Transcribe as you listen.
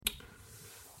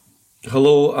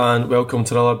Hello and welcome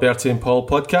to another Bertie and Paul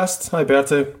podcast. Hi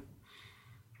Bertie.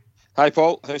 Hi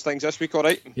Paul, how's things this week? All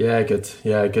right? Yeah, good.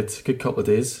 Yeah, good. Good couple of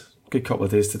days. Good couple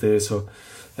of days today. So,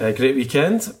 great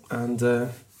weekend and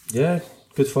yeah,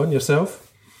 good fun.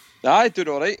 Yourself? Aye, doing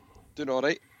all right. Doing all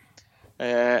right.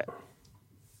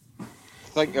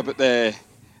 Think about the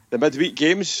midweek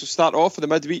games. Start off with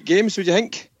the midweek games. What do you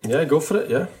think? Yeah, go for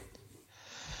it. Yeah.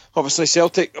 Obviously,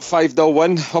 Celtic 5-0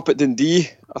 win up at Dundee.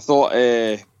 I thought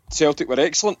Celtic were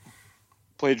excellent.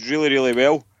 Played really, really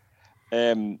well.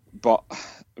 But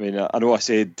I mean, I know I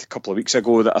said a couple of weeks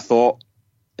ago that I thought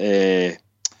Jim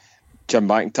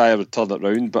McIntyre would turn it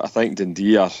round, but I think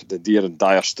Dundee are in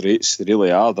dire straits. They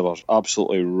really are. They were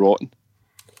absolutely rotten.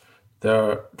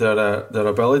 Their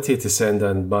ability to send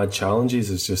in mad challenges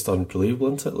is just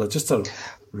unbelievable, isn't it? Like just a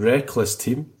reckless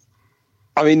team.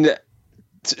 I mean,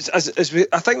 I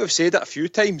think we've said it a few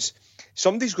times.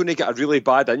 Somebody's going to get a really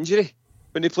bad injury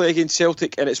when they play against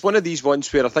Celtic, and it's one of these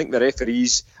ones where I think the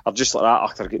referees are just like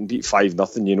that. They're getting beat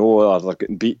 5-0, or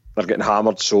they're getting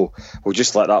hammered, so we'll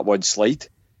just let that one slide.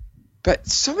 But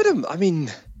some of them, I mean,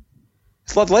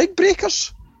 it's like leg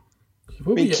breakers.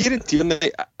 Kieran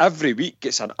Tierney every week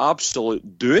gets an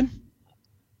absolute doing.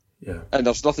 Yeah. And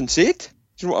there's nothing said. Do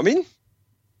you know what I mean?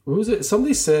 What was it?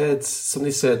 Somebody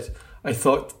said, I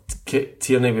thought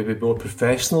Tierney would be more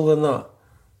professional than that.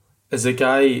 As the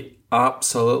guy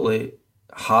absolutely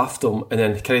halved him and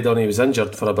then carried on, he was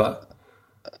injured for a bit.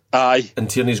 Aye. And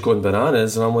Tierney's going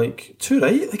bananas, and I'm like, too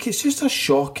right. Like, it's just a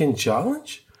shocking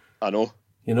challenge. I know.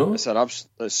 You know?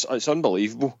 It's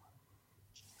unbelievable.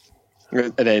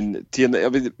 And then Tierney, I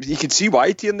mean, you can see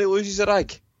why Tierney loses a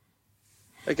rag.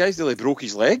 The guy's nearly broke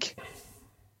his leg.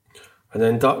 And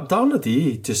then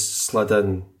Darnady just slid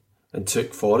in and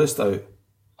took Forrest out.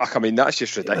 I mean, that's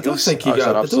just ridiculous. I don't think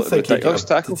he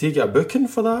got. Did he get a booking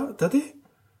for that? Did he?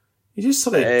 He just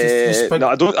sort of. No,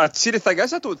 I don't. I see. The thing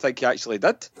is, I don't think he actually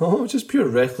did. No, it was just pure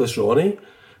reckless Ronnie,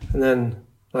 and then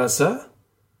that's it.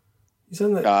 He's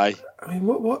in the. Aye. I mean,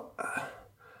 what?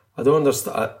 I don't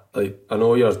understand. Like, I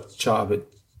know you're chatting about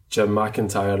Jim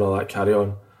McIntyre and all that carry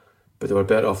on, but they were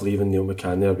better off leaving Neil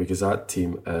McCann there because that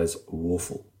team is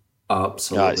woeful,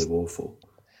 absolutely woeful.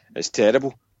 It's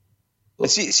terrible.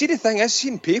 See, the thing is,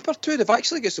 in paper too, they've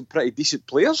actually got some pretty decent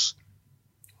players.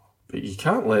 But you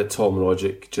can't let Tom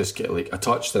Rogic just get like a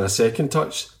touch, then a second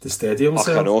touch to steady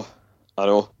himself. I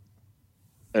know.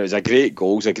 It was a great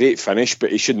goal, it was a great finish,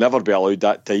 but he should never be allowed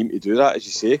that time to do that, as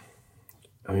you say.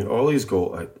 I mean, all his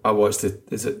goal. I watched it.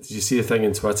 Did you see the thing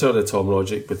on Twitter, the Tom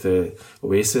Rogic with the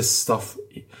Oasis stuff?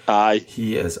 Aye.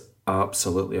 He is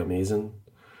absolutely amazing.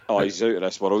 Oh, he's out of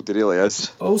this world, he really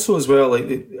is. Also, as well, like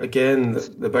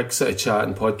the big sort of chat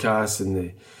and podcasts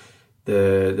and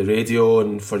the radio,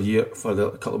 and for a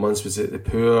couple of months was it the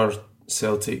poor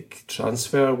Celtic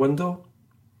transfer window.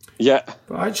 Yeah.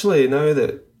 But actually, now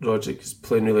that Rogic is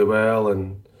playing really well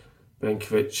and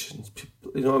Benkovic,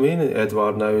 you know what I mean? And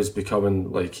Edouard now is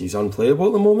becoming like he's unplayable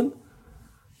at the moment.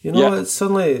 You know, It's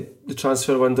suddenly the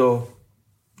transfer window.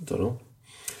 I don't know,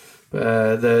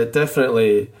 but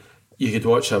definitely you could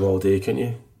watch him all day, couldn't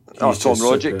you? Tom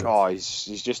Rogic. Oh,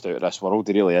 he's just out of this world.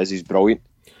 He really is. He's brilliant.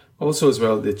 Also, as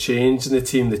well, the change in the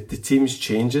team. The team's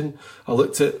changing. I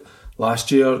looked at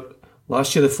last year.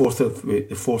 Last year, the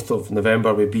 4th of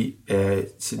November, we beat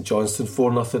St Johnstone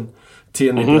 4-0.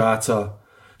 Tierney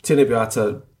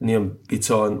Beata, Liam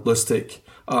Beaton, Lustig,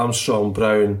 Armstrong,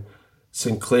 Brown,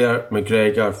 Sinclair,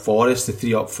 McGregor, Forrest, the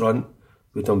three up front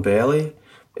with Dumbelli.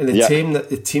 And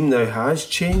the team now has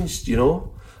changed, you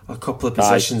know, a couple of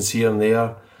positions here and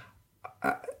there.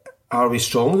 Are we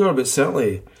stronger? But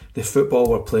certainly the football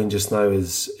we're playing just now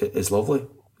is lovely.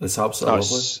 It's absolutely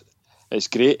lovely. It's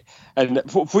great. And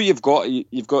what you've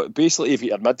got basically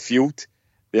your midfield.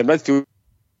 Your midfield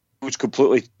was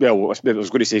completely, well, I was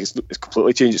going to say it's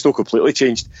completely changed. It's not completely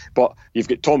changed. But you've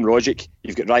got Tom Rogic,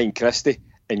 you've got Ryan Christie,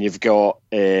 and you've got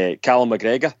Callum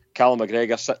McGregor. Callum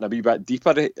McGregor sitting a wee bit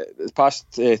deeper the past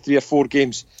 3 or 4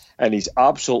 games, and he's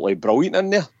absolutely brilliant in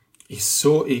there.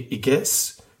 He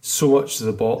gets so much to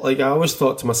the ball. Like, I always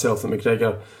thought to myself that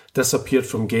McGregor disappeared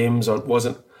from games or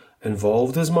wasn't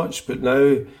involved as much, but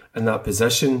now in that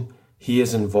position he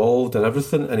is involved in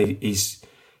everything, and he's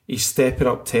stepping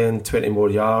up 10, 20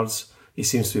 more yards. He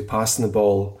seems to be passing the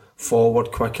ball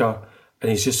forward quicker,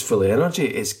 and he's just full of energy.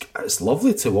 It's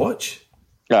lovely to watch.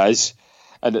 Yeah, it is.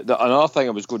 And another thing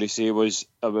I was going to say was,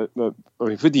 what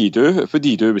do you do? What do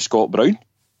you do with Scott Brown?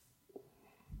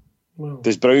 Well,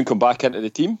 does Brown come back into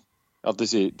the team, or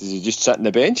does he just sit on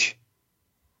the bench?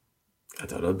 I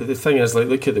don't know, but the thing is, like,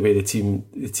 look at the way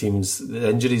the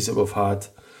injuries that we've had.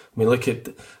 I mean, look at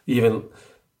even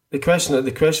The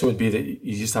question would be that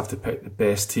you just have to pick the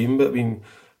best team. But I mean,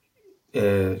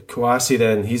 Kouassi,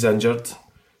 then he's injured.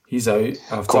 He's out.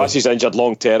 Kouassi's injured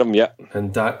long term, yeah.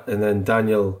 And then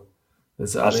Daniel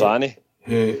Arzani.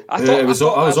 I was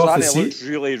off the seat. Looked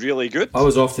really, really good. I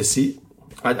was off the seat.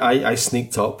 I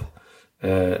sneaked up.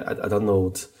 I don't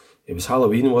know. It was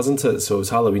Halloween, wasn't it? So it was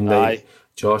Halloween night. Aye.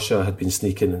 Joshua had been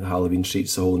sneaking in Halloween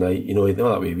treats the whole night. You know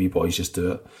that way we boys just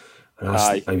do it. And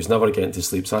I was never getting to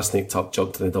sleep, so I sneaked up,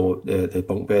 jumped in the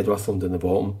bunk bed with him down the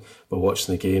bottom. We're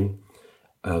watching the game.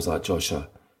 And I was like, Joshua,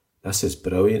 this is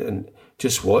brilliant. And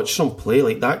just watch him play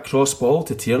like that cross ball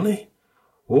to Tierney.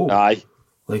 Oh, aye.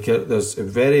 Like there's a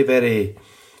very, very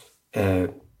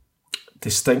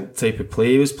distinct type of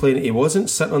play he was playing. He wasn't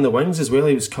sitting on the wings as well.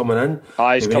 He was coming in.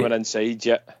 He's coming inside,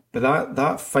 yeah. But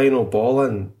that final ball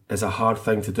in is a hard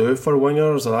thing to do for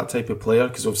wingers or that type of player,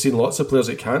 because we've seen lots of players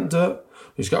that can't do it.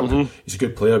 He's a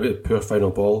good player, but a poor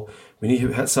final ball. When he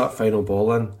hits that final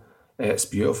ball in, it's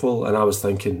beautiful. And I was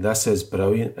thinking, this is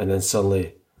brilliant. And then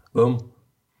suddenly, boom.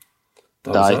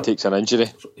 He takes an injury.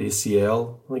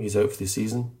 ACL. I think he's out for the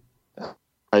season.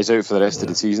 He's out for the rest of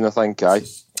the season, I think.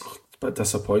 It's a bit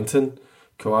disappointing.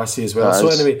 Kouassi as well. So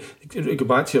anyway, go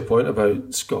back to your point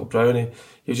about Scott Brownie.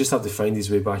 He'll just have to find his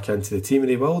way back into the team,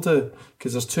 and he will do,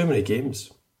 because there's too many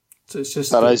games. So it's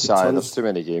just there's too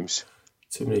many games.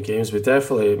 Too many games, but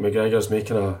definitely McGregor's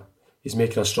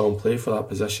making a strong play for that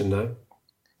position now.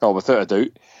 Oh, without a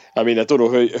doubt. I mean, I don't know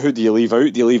who do you leave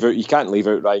out? Do you leave out? You can't leave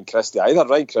out Ryan Christie either.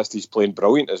 Ryan Christie's playing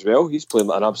brilliant as well. He's playing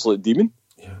like an absolute demon.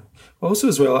 Yeah. Also,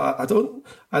 as well,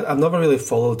 I've never really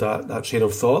followed that train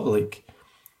of thought. Like,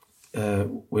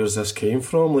 where's this came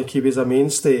from? Like, he was a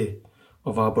mainstay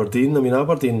of Aberdeen. I mean,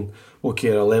 Aberdeen, okay,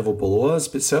 are a level below us,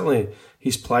 but certainly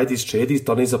he's plied his trade. He's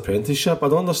done his apprenticeship. I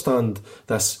don't understand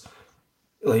this.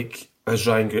 Like, is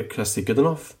Ryan Christie good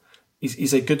enough?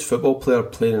 He's a good football player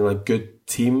playing in a good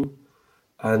team,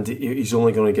 and he's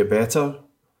only going to get better.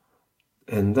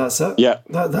 And that's it. Yeah.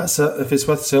 That's it. If it's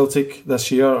with Celtic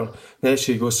this year or next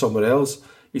year he goes somewhere else,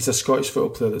 he's a Scottish football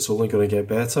player that's only going to get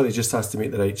better. He just has to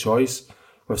make the right choice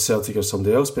with Celtic or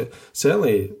somebody else. But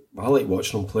certainly, I like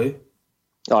watching him play.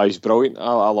 Oh, he's brilliant.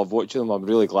 I love watching him. I'm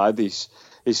really glad he's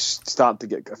starting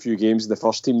to get a few games in the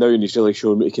first team now, and he's really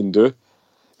showing what he can do.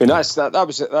 I mean,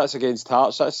 that's against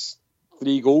Hearts. That's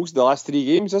 3 goals in the last 3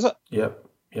 games, is it? Yep.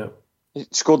 He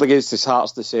scored against his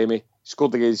Hearts the semi.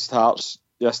 Scored against Hearts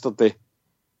yesterday,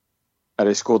 and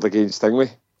he scored against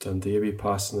Dundee. We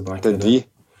pass in the back. Dundee.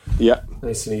 Yeah.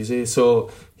 Nice and easy. So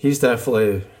he's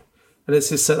definitely, and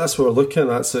that's what we're looking at.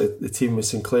 That's the team with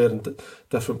Sinclair and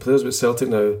different players with Celtic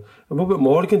now. And what about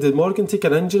Morgan? Did Morgan take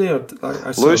an injury? Or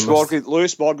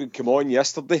Lewis Morgan came on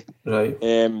yesterday,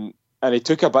 right? And he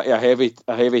took a bit of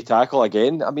a heavy tackle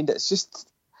again. I mean, it's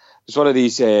one of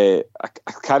these. I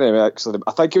can't remember actually.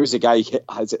 I think it was the guy.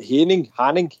 Is it Hanning?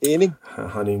 Hanning,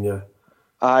 yeah.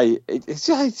 He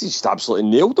just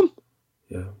absolutely nailed him.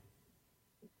 Yeah.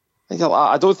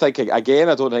 I don't think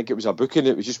it was a booking.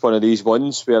 It was just one of these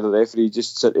ones where the referee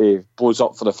just sort of blows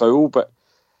up for the foul, but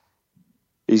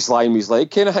he's lying with his leg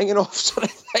kind of hanging off sort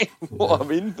of thing. You know what I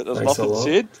mean? But there's nothing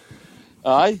said.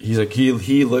 Aye.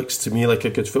 He looks to me like a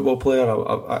good football player.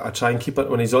 I try and keep it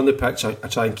when he's on the pitch. I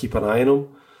try and keep an eye on him,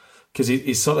 because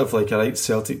he's sort of like a right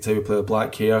Celtic type of player,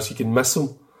 black hair, so you can miss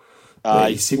him.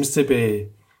 But he seems to be.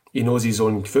 He knows his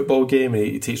own football game and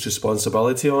he takes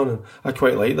responsibility on, and I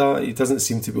quite like that. He doesn't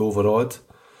seem to be overawed.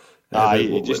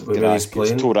 He just gets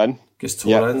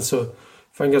tore in. So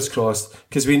fingers crossed,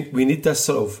 because we need this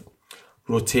sort of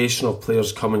rotation of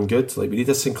players coming good. Like, we need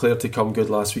a Sinclair to come good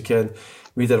last weekend.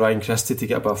 We need a Ryan Christie to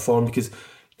get a bit of form, because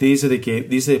these are the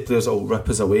players that will rip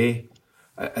us away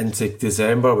into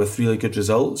December with really good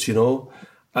results. You know,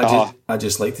 I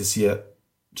just like to see it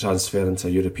transfer into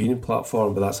a European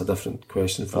platform, but that's a different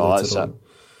question for later on.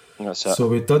 That's it. So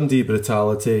with Dundee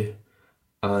brutality,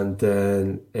 and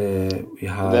then we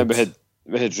had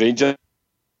Rangers.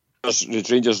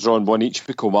 Rangers drawn 1 each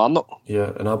with Kilmarnock.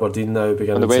 Yeah, and Aberdeen now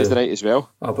beginning on the Wednesday night as well.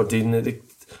 Aberdeen now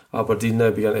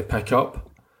beginning to pick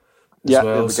up. Yeah,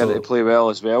 they're beginning to play well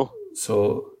as well.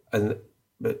 So,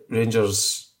 but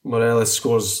Rangers, Morelos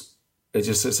scores.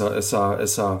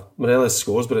 Morelos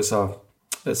scores, but it's a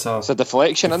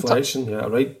deflection, isn't it? Yeah, a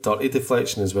right dirty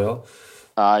deflection as well.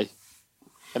 Aye.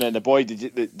 And then the boy,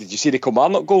 did you see the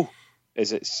Kilmarnock goal?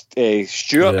 Is it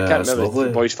Stewart? Yeah, I can't remember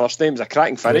the boy's first name. It's a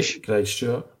cracking finish. Greg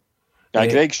Stewart. Yeah,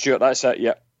 Greg Stewart, that's it,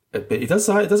 yeah. But he does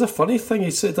that. He does a funny thing. He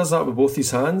does that with both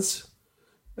his hands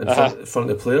in front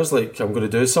of the players, like, I'm going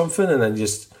to do something, and then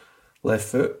just left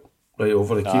foot right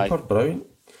over the keeper. Brilliant.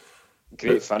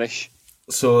 Great finish.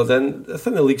 So then I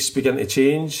think the league's beginning to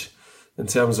change in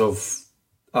terms of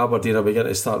Aberdeen are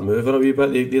beginning to start moving a wee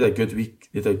bit. They had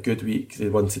a good week. They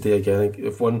won today again.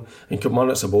 They've won, and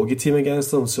Kilmarnock's a bogey team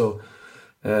against them. So,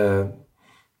 the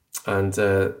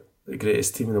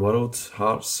greatest team in the world,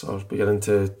 Hearts, are beginning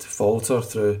to falter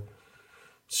through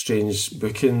strange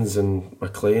bookings and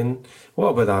McLean. What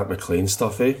about that McLean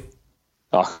stuff, eh?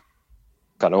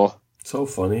 I know. It's all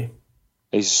funny.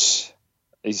 He's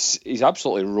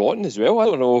absolutely rotten as well. I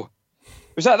don't know.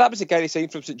 That was the guy he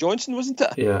signed from St Johnstone, wasn't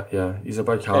it? Yeah. He's a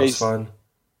big Hearts fan.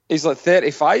 He's like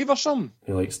 35 or something.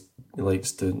 He likes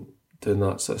doing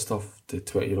that sort of stuff to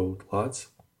 20-year-old lads.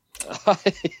 But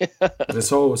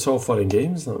it's all fun and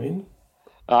games, you know what I mean?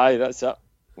 Aye, that's it.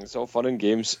 It's all fun and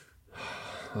games.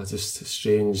 Just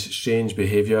strange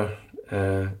behaviour.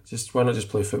 Why not just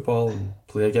play football and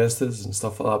play against us and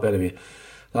stuff like that? But anyway,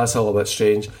 that's all a bit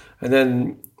strange. And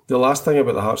then the last thing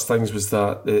about the Hearts things was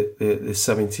that the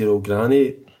 70-year-old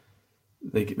granny.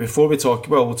 Like, before we'll talk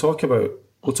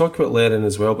about Lennon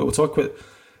as well, but we'll talk about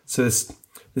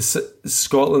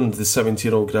Scotland. The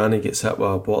 70-year-old granny gets hit with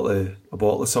a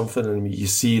bottle of something, and you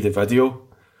see the video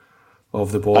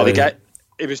of the boy. The guy,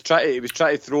 he was trying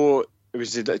to throw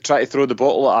the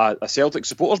bottle at a Celtic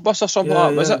supporters bus or something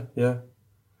like that, was it? Yeah.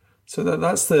 So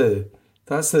that's the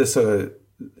sort of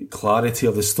clarity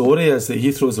of the story, is that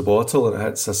he throws a bottle and it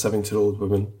hits a 70-year-old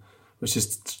woman, which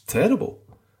is terrible,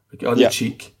 like on the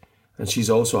cheek. And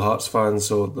she's also a Hearts fan,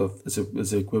 so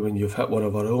as a woman, you've hit one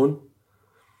of her own.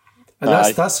 And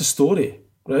that's the story,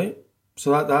 right?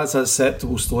 So that's an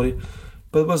acceptable story.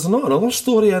 But was there not another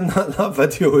story in that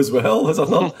video as well? Was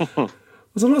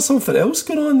there not something else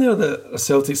going on there, that a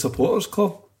Celtic supporters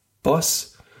club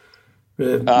bus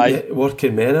with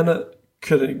working men in it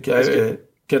couldn't get out,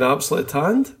 getting absolutely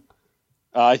tanned?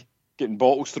 Aye, getting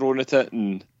bottles thrown at it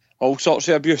and all sorts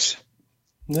of abuse.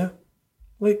 Yeah.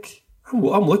 Like, I'm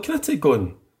looking at it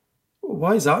going,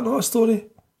 why is that not a story?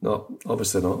 No,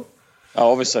 obviously not.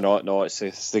 Obviously not. No, it's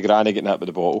the granny getting hit with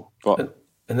the bottle. But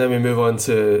and then we move on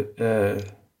to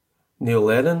Neil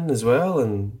Lennon as well,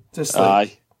 and just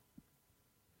like,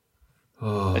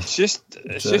 it's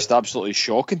just absolutely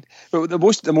shocking. But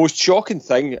the most shocking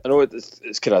thing, I know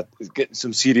it's kind of getting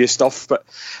some serious stuff, but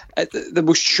the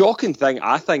most shocking thing,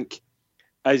 I think,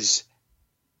 is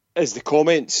the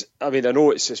comments. I mean, I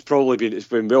know it's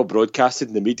been well broadcasted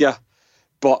in the media,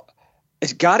 but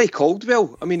it's Gary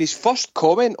Caldwell. I mean, his first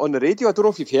comment on the radio, I don't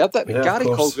know if you've heard it, but Gary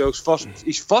Caldwell's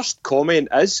first comment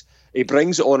is he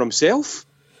brings it on himself.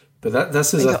 But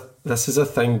this is a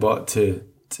thing, but to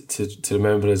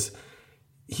remember is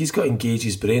he's got to engage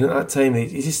his brain at that time.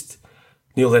 He just,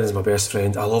 Neil Lennon's my best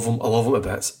friend. I love him to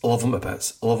bits.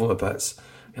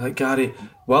 You're like, Gary,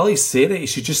 while he's saying it, he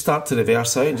should just start to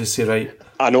reverse out and just say, right.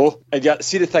 I know. And yet,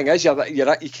 see, the thing is,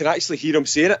 you can actually hear him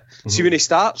saying it. Mm-hmm. See, when he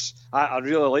starts, I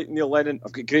really like Neil Lennon.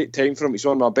 I've got great time for him. He's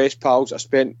one of my best pals. I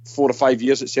spent 4 or 5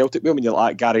 years at Celtic with him, and you're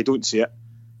like, Gary, don't say it.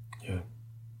 Yeah.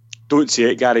 Don't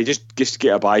say it, Gary. Just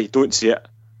get a bye. Don't say it.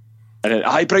 And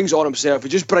then he brings it on himself. He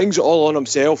just brings it all on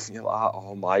himself. And you're like,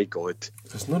 oh my God.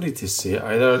 There's no need to say it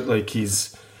either. Like,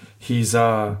 he's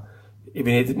the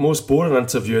most boring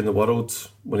interview in the world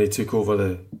when he took over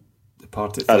the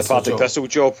Partick Thistle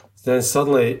job. Then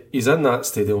suddenly he's in that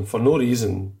stadium for no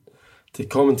reason to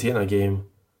commentate in a game.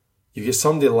 You get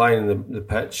somebody lying in the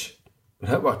pitch and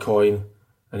hit with a coin,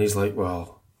 and he's like,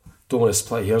 well, don't want to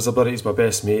split hairs about it. He's my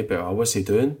best mate, but what's he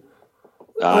doing?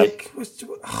 Aye. Like,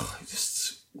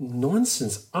 just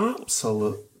nonsense.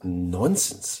 Absolute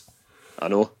nonsense. I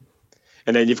know.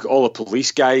 And then you've got all the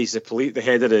police guys, the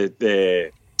head of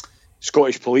the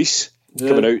Scottish police,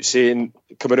 coming out saying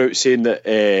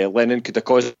that Lennon could have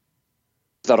caused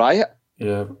the riot.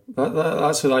 Yeah,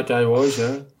 that's who that guy was.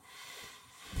 Yeah.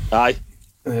 Aye.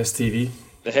 STV.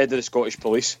 The head of the Scottish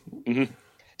police,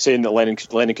 saying that Lennon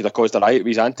could have caused a riot with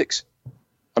his antics.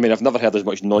 I mean, I've never heard as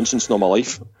much nonsense in all my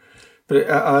life. But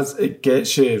it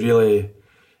gets you really.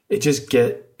 It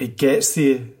gets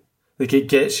you. Like, it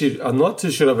gets you. I'm not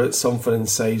too sure about Something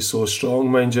Inside So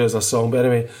Strong, mind you, as a song, but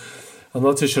anyway. I'm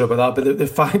not too sure about that, but the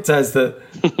fact is that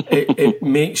it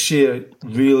makes you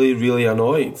really, really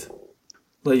annoyed.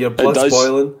 Like, your blood's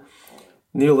boiling.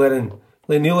 Neil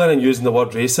Lennon using the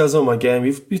word racism again.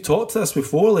 We've talked to this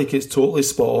before. Like, it's totally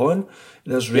spot on.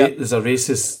 There's a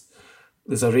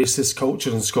racist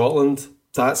culture in Scotland.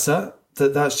 That's it.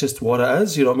 That's just what it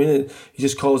is. You know what I mean? He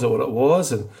just calls it what it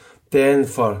was, and then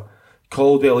for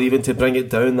Caldwell even to bring it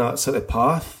down that sort of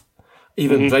path,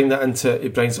 bring that into, he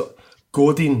brings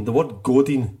goading, the word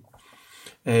goading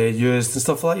used and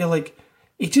stuff like that. You're like,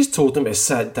 he just told him to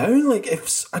sit down. Like,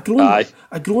 if a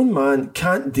grown man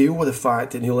can't deal with the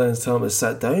fact that Neil Lennon's telling him to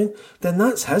sit down, then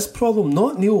that's his problem,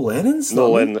 not Neil Lennon's.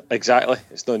 No, Lennon, exactly.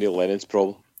 It's not Neil Lennon's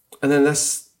problem. And then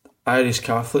this Irish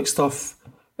Catholic stuff.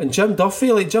 And Jim Duffy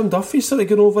sort of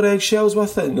going over eggshells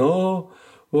with it. No,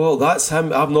 well, that's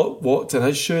him. I've not walked in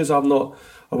his shoes. I've not,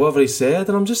 or whatever he said.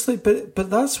 And I'm just like, but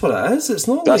that's what it is. It's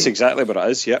not. That's exactly what it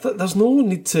is. Yeah. There's no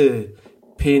need to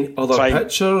paint other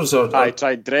pictures or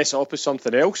try and dress up as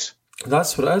something else.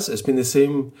 That's what it is. It's been the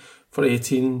same for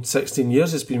 18, 16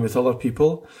 years. It's been with other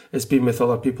people. It's been with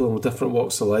other people in different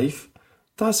walks of life.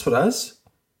 That's what it is.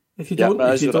 If you don't,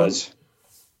 you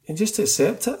just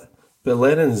accept it. But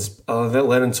I think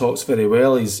Lennon talks very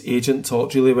well. His agent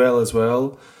talked really well as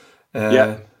well.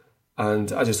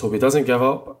 And I just hope he doesn't give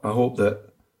up. I hope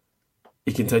that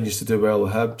he continues to do well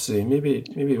with Hibs. Maybe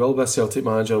he will be a Celtic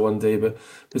manager one day, but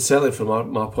certainly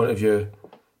from my point of view,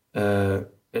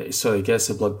 it sort of gets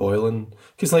the blood boiling.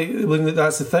 Because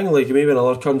that's the thing, like maybe in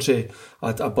another country,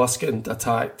 a bus getting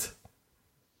attacked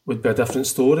would be a different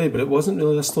story, but it wasn't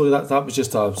really the story. That was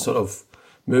just a sort of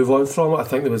move on from it. I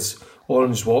think there was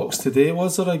Orange Walks today,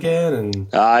 was there again?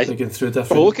 And looking through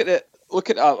different. Well, look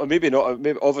at that. Maybe not.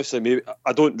 Maybe obviously,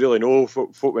 I don't really know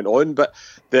what went on. But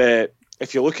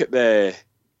if you look at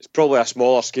it's probably a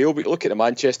smaller scale. But you look at the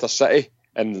Manchester City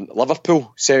and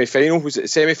Liverpool semi-final. Was it the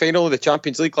semi-final of the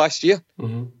Champions League last year?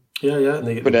 Mm-hmm. Yeah.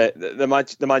 And when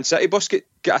the Man City bus get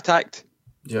attacked.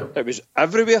 Yeah. It was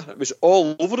everywhere. It was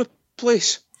all over the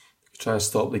place. Trying to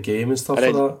stop the game and stuff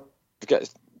like that.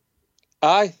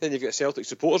 Then you've got a Celtic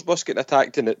supporters bus getting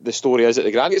attacked, and the story is that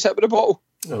the Gran gets hit with a bottle.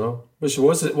 I know, which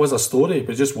was a story,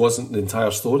 but it just wasn't the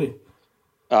entire story.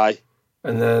 Aye.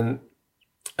 And then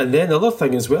the other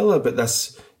thing as well about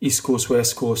this East Coast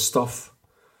West Coast stuff,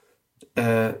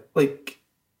 like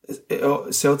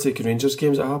Celtic and Rangers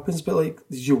games, it happens. But like,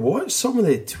 did you watch some of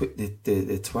the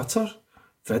Twitter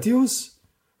videos?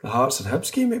 The Hearts and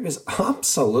Hibs game, it was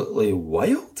absolutely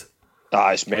wild.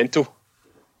 It's mental.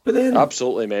 But then,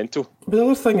 absolutely mental. But the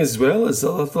other thing as well is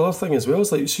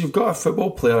like, so you've got a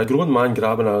football player, a grown man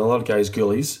grabbing another guy's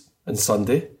goalies on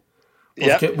Sunday. We've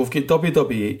got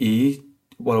WWE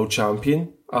World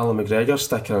Champion Alan McGregor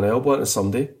sticking an elbow into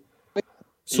somebody.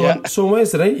 So on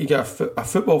Wednesday night you get a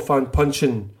football fan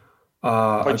punching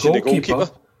a goalkeeper,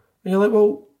 and you're like,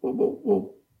 well,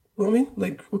 what I mean,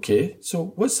 like, okay,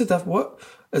 so what's the what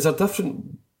is a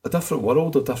different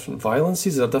world of different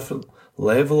violences? Is there a different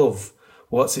level of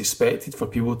what's expected for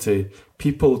people to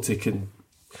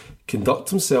conduct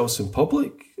themselves in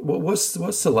public? What's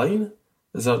the line?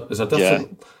 Is there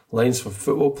different lines for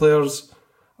football players?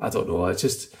 I don't know.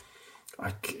 The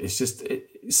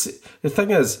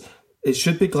thing is, it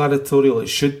should be gladiatorial. It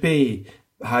should be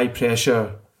high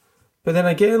pressure. But then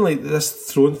again, like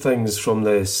this throwing things from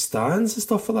the stands and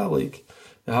stuff like that, like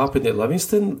it happened at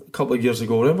Livingston a couple of years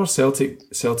ago. Remember Celtic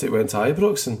went to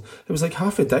Ibrox and it was like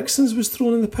half of Dixon's was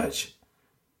thrown in the pitch.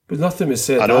 But nothing was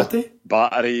said that day.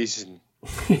 Batteries and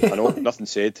I know, nothing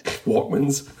said.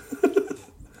 Walkmans.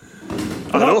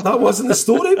 That wasn't the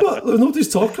story, but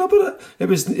nobody's talking about it. It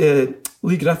was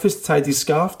Lee Griffiths tied his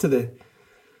scarf to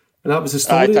and that was the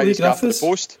story. Lee Griffiths. To the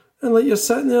post. And like you're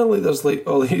sitting there, like there's like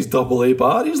all these AA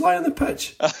batteries lying on the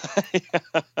pitch. And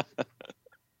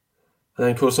then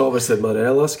of course obviously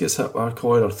Morelos gets hit with a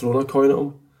coin or thrown a coin at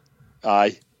him.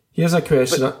 Aye. Here's a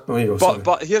question.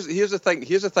 But here's the thing.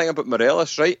 Here's the thing about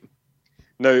Morelos, right?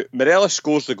 Now Morelos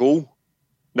scores the goal.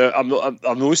 Now I'm not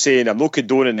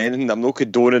condoning anything. I'm not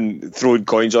condoning throwing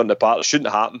coins on the park. It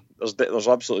shouldn't happen. There's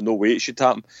absolutely no way it should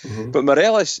happen. Mm-hmm. But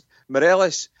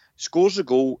Morelos scores the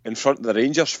goal in front of the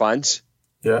Rangers fans.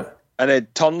 Yeah. And then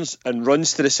turns and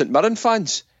runs to the St Mirren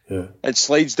fans. Yeah. And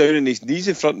slides down on his knees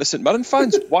in front of the St Mirren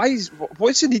fans.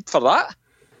 What's the need for that?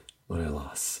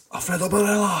 Morelos. Alfredo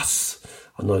Morelos.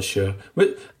 I'm not sure.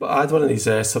 But I had one of these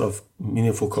sort of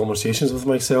meaningful conversations with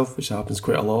myself, which happens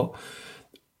quite a lot.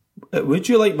 Would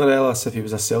you like Morelos if he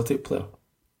was a Celtic player?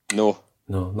 No.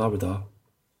 No, not would I.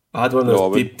 I had one of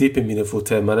those deep and meaningful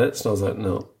 10 minutes, and I was like,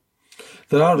 no.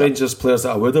 There are Rangers players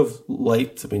that I would have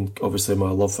liked. I mean, obviously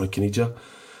my love for Caniggia,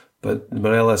 but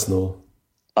Morelos, no.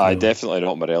 Aye, definitely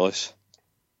not Morelos.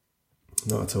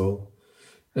 Not at all.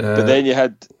 But then you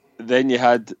had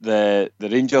the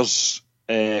Rangers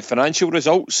financial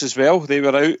results as well. They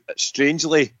were out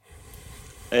strangely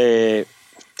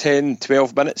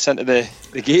 10-12 minutes into the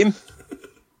game.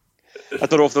 I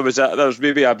don't know if there was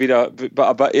maybe a bit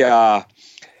of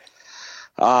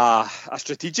a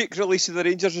strategic release of the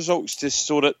Rangers results just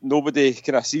so that nobody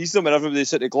kind of sees them and everybody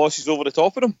sort of glosses over the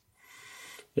top of them.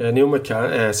 Yeah,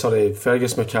 Fergus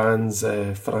McCann's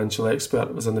financial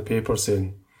expert was in the paper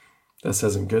saying this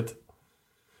isn't good.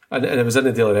 and it was in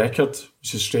the Daily Record,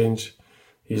 which is strange.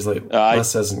 He's like,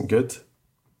 this isn't good.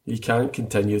 You can't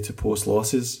continue to post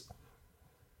losses.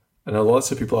 And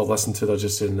lots of people I've listened to, they're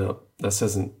just saying that this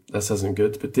isn't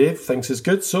good. But Dave thinks it's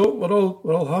good, so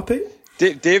we're all happy.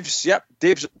 Dave's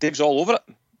all over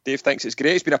it. Dave thinks it's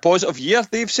great. It's been a positive year,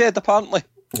 Dave said, apparently.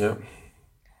 Yeah.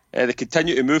 They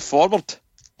continue to move forward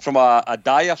from a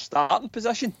dire starting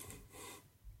position.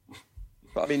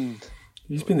 But I mean,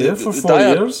 he's been there for 4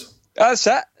 years. That's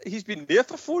it. He's been there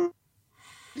for 4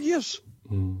 years.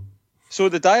 So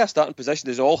the dire starting position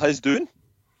is all his doing.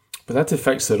 But that to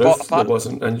fix the roof, there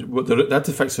wasn't, and that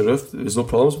to fix the roof, there was no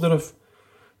problems with the roof.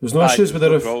 There was no issues with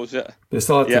the roof. Problems, yeah. They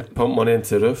still had to pump money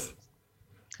into the roof.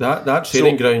 That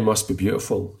training ground must be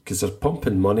beautiful because they're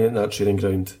pumping money in that training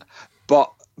ground.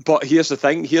 But here's the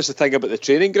thing. Here's the thing about the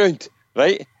training ground,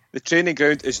 right? The training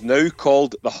ground is now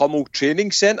called the Hummel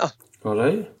Training Centre. All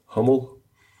right, Hummel.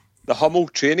 The Hummel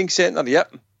Training Centre.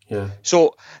 Yep. Yeah.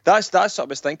 So that's what I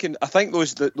was thinking. I think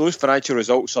those financial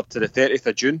results are to the 30th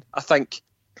of June. I think.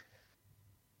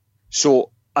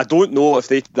 So I don't know if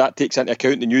that takes into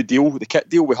account the new deal, the kit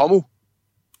deal with Hummel,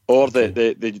 or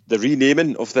the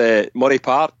renaming of the Murray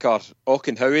Park or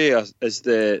Auchenhowie as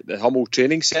the Hummel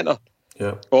Training Centre.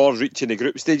 Yeah. Or reaching the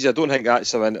group stage. I don't think that's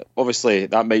something. Obviously,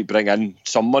 that might bring in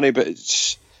some money, but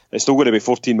it's still going to be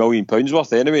 £14 million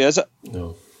worth anyway, is it?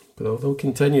 No, but they'll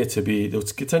continue to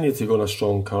go on a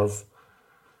strong curve.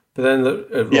 But then,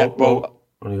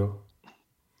 there you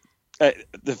go.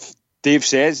 Dave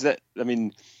says that. I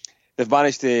mean, they've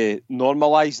managed to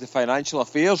normalise the financial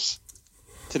affairs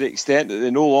to the extent that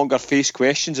they no longer face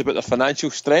questions about their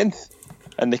financial strength,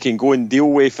 and they can go and deal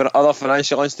with for other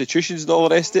financial institutions and all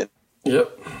the rest of it.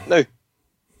 Yep. Now,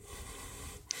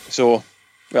 so,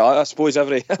 well, I suppose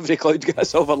every cloud's got a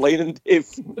silver lining, Dave.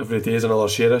 Every day is another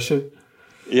share issue.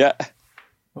 Yeah.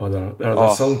 Oh,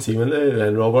 they're some team, aren't they?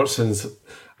 And Robertson's.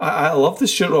 I love the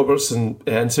Stuart Robertson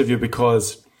interview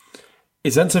because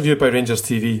he's interviewed by Rangers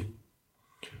TV.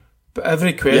 But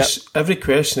every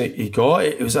question he got,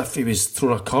 it was as if he was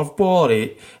throwing a curveball, or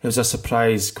it was a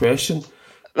surprise question.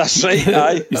 That's right.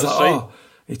 Aye, he's that's like, right.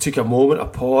 He took a moment, a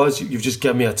pause. You've just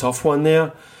given me a tough one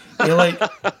there. You're like,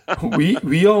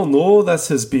 we all know this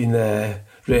has been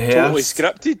rehearsed, totally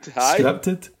scripted. Aye.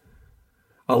 Scripted.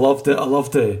 I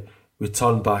loved it. We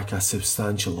turned back a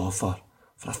substantial offer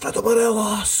for Alfredo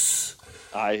Morelos.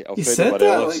 Aye, Alfredo he said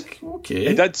Morelos. That, like, okay.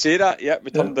 He did say that. Yeah,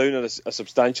 we turned down a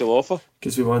substantial offer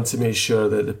because we want to make sure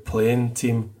that the playing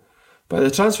team. But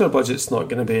the transfer budget's not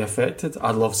going to be affected.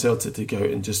 I'd love Celtic to go out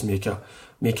and just make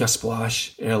a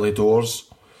splash early doors,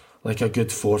 like a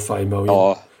good 4 or 5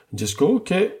 million, and just go,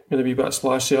 okay, going to be a bit of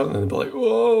splash there, and then they'll be like,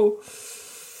 whoa.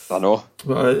 I know.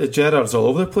 But Gerrard's all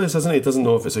over the place, isn't he? He doesn't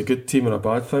know if it's a good team or a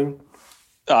bad thing.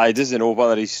 He doesn't know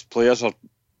whether his players are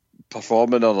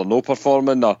performing or they're not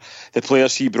performing, or the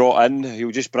players he brought in,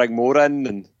 he'll just bring more in,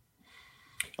 and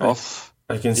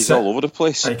he's all over the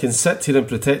place. I can sit here and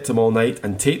protect him all night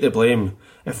and take the blame.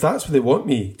 If that's what they want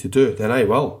me to do, then I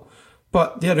will.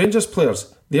 But they're Rangers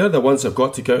players. They're the ones who've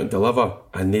got to go out and deliver,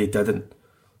 and they didn't.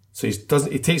 So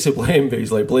he takes the blame, but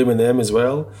he's like blaming them as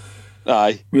well.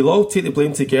 Aye. We'll all take the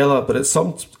blame together, but at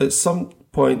some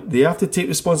point they have to take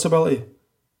responsibility.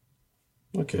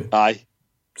 Okay. Aye.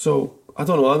 So I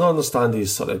don't know. I don't understand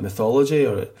his sort of mythology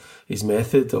or his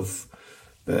method of.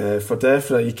 For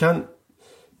definite, you can't.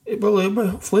 Well,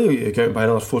 hopefully you go out and buy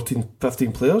another 14,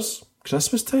 15 players.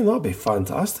 Christmas time, that'd be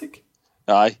fantastic.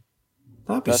 Aye.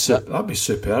 That'd be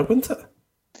superb, wouldn't it?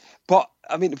 But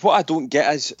I mean, what I don't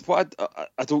get is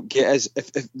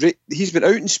if he's been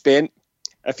out and spent.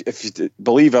 If you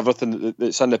believe everything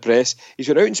that's in the press, he's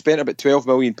been out and spent about £12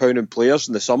 million on players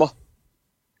in the summer.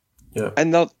 Yeah.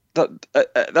 And they're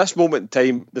at this moment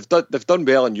in time, they've done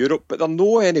well in Europe, but they're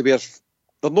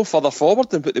no further forward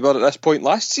than what they were at this point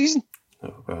last season.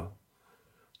 Oh, well.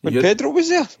 When Pedro was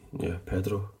there. Yeah,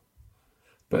 Pedro.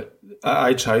 But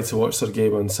I tried to watch their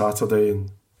game on Saturday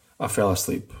and I fell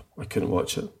asleep. I couldn't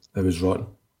watch it. It was rotten.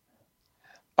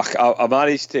 I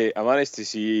managed to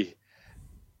see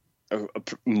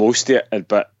most of it,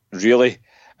 but really,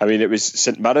 I mean, it was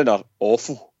St Mirren are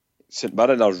awful. St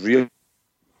Mirren are really,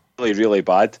 really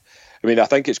bad. I mean, I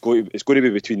think it's going to be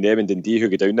between them and Dundee who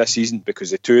go down this season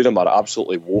because the two of them are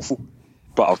absolutely woeful.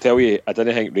 But I'll tell you, I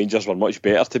didn't think Rangers were much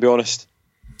better, to be honest.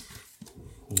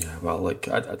 Yeah, well, like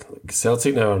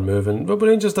Celtic now are moving. But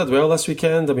Rangers did well this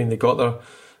weekend. I mean, they got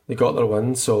their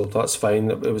win, so that's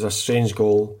fine. It was a strange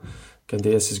goal.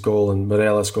 Candeas' goal and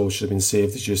Morelos' goal should have been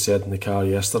saved, as you said, in the car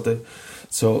yesterday.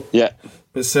 So yeah,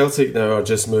 but Celtic now are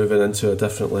just moving into a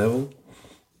different level.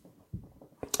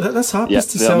 This happens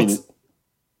to Celtic.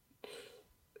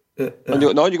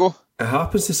 No, you go. it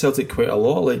happens to Celtic quite a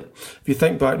lot. Like, if you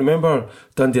think back, remember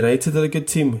Dundee United are a good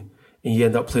team, and you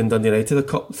end up playing Dundee United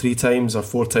 3 times or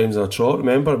 4 times in a trot.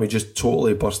 Remember, and we just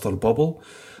totally burst our bubble.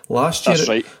 Last year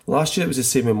it was the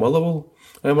same in Motherwell.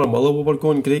 Remember, Motherwell were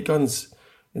going great guns,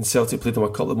 and Celtic played them a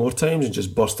couple more times and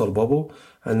just burst our bubble.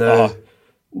 And now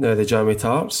they jam with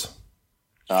Hearts.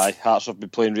 Aye, Hearts have been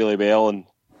playing really well, and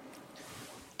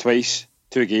twice,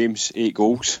 2 games, 8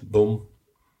 goals. Boom.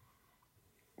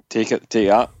 Take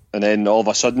that. And then all of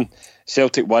a sudden,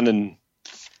 Celtic won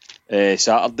on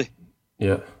Saturday.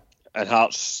 Yeah. And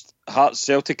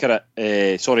Celtic are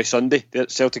at Sunday.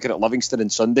 Celtic are at Livingston on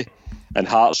Sunday, and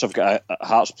Hearts have got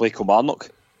Hearts play Kilmarnock.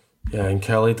 Yeah, and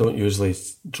Kelly don't usually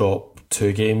drop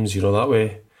 2 games, that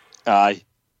way. Aye.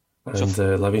 And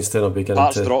Livingston will be getting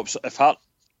Hearts drops.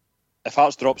 If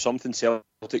Hearts drop something,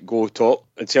 Celtic go top,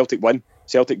 and Celtic win.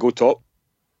 Celtic go top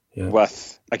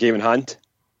with a game in hand.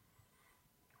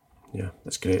 Yeah,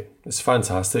 that's great. It's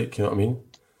fantastic. You know what I mean?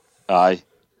 Aye.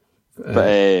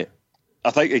 But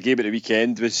I think the game at the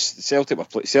weekend was Celtic.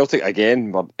 Celtic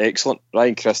again were excellent.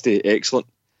 Ryan Christie, excellent.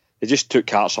 They just took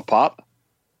Hearts apart.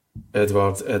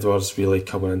 Edward's really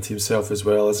coming into himself as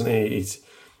well, isn't he?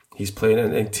 He's playing,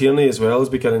 and Tierney as well is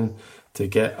beginning to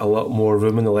get a lot more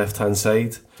room on the left hand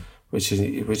side, which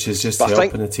is just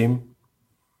helping the team.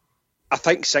 I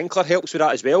think Sinclair helps with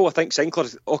that as well. I think Sinclair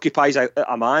occupies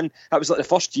a man. That was like the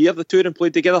first year the two of them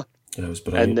played together. Yeah, it was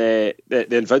brilliant. And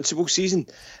the Invincible season,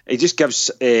 he just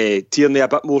gives Tierney a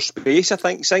bit more space. I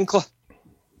think Sinclair.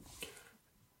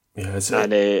 Yeah,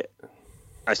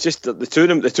 it's just the two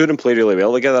of them play really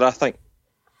well together. I think.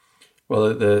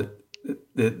 Well,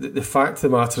 the fact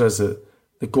of the matter is that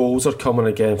the goals are coming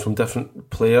again from different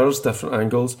players, different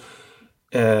angles.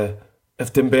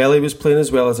 If Dembele was playing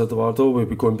as well as Eduardo, we'd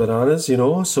be going bananas,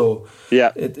 So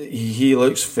yeah, he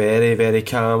looks very, very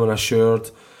calm and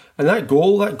assured. And that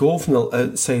goal from the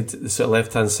outside, the sort of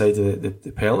left-hand side of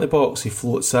the penalty box, he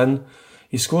floats in.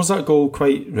 He scores that goal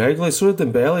quite regularly. So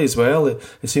did Dembele as well. It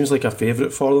seems like a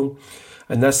favourite for them.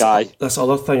 And this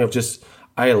other thing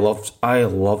I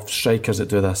love strikers that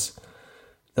do this.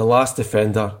 The last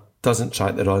defender doesn't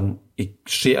track the run. He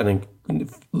straight in.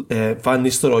 Van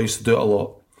Nistelrooy used to do it a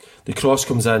lot. The cross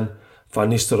comes in,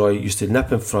 Van Nistelrooy used to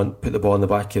nip in front, put the ball in the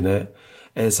back of the net.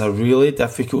 It's a really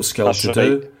difficult skill to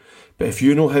do. But if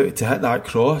you know how to hit that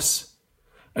cross,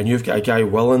 and you've got a guy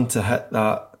willing to hit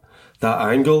that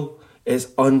angle,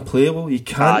 it's unplayable. You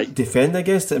can't defend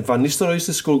against it. And Van Nistelrooy used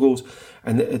to score goals.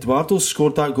 And Eduardo's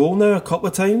scored that goal now a couple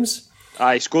of times.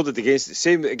 He scored it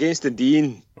against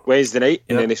Dundee Wednesday night,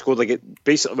 and then he scored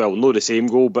not the same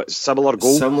goal, but similar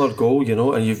goal. Similar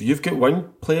goal, and you've got wing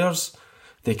players.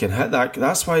 They can hit that.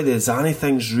 That's why the Zani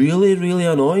thing's really, really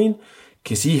annoying,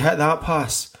 because he hit that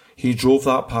pass. He drove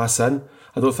that pass in.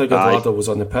 I don't think Eduardo was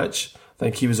on the pitch. I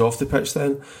think he was off the pitch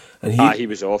then. And he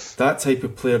was off. That type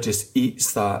of player just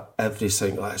eats that every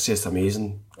single. It's just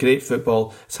amazing. Great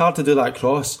football. It's hard to do that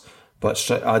cross, but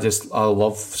I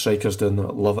love strikers doing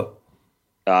that. Love it.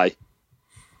 Aye,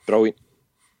 brilliant.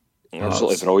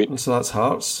 Absolutely brilliant. So that's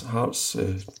Hearts.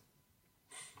 Could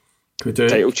we do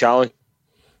title challenge?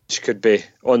 Could be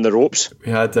on the ropes.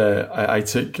 We had. I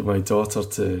took my daughter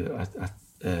to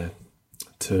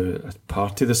a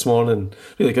party this morning,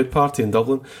 really good party in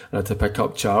Dublin, and I had to pick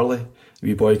up Charlie, a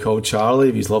wee boy called Charlie,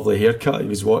 with his lovely haircut. He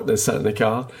was walking and sitting in the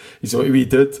car. He's what we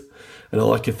did, and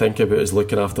all I could think about is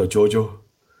looking after Jojo.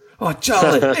 Oh,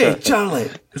 Charlie! Hey, Charlie!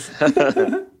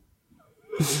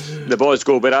 The boys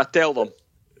go, but I tell them.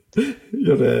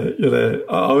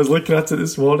 I was looking at it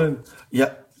this morning.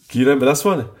 Yeah, can you remember this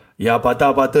one? Yabba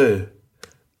dabba doo.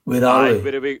 Where are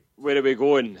we? Where are we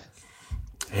going?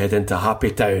 Heading to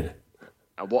Happy Town.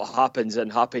 And what happens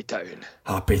in Happy Town?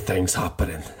 Happy things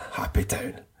happening. Happy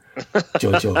Town.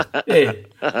 Jojo. Hey.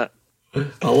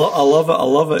 I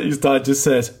love it. His dad just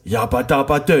says, Yabba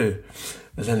dabba doo.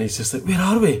 And then he's just like, where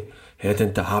are we?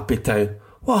 Heading to Happy Town.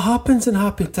 What happens in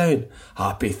Happy Town?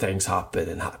 Happy things happen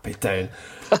in Happy Town.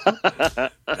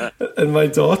 And my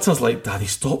daughter's like, Daddy,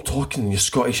 stop talking in your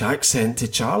Scottish accent to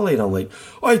Charlie. And I'm like,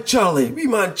 oi, Charlie, wee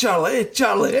man, Charlie, hey,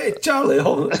 Charlie, hey, Charlie.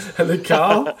 In the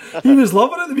car. He was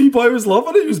loving it. The wee boy was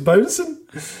loving it. He was bouncing.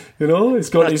 He's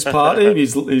got his party,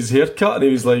 his haircut, and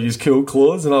he was like his cool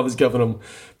clothes. And I was giving him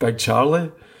Big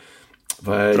Charlie.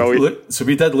 But so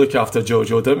we did look after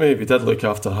Jojo, didn't we? We did look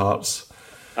after Hearts.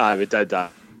 Aye, we did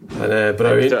that. And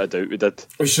brilliant. Without a doubt, we did.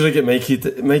 We should have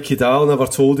got Mikey Dahl. Never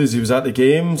told us he was at the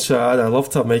game. So I'd love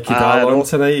to have Mikey Dahl on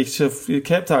tonight. He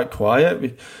kept that quiet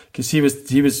because he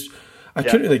was. I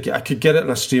couldn't really. I could get it in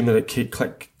a stream and it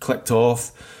clicked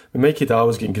off. But Mikey Dahl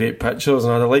was getting great pictures,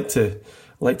 and I'd like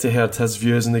to hear his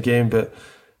views in the game. But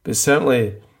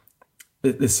certainly,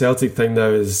 the Celtic thing now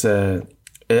is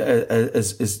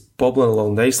bubbling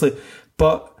along nicely.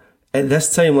 But at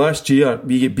this time last year,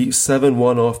 we get beat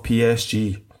 7-1 off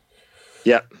PSG.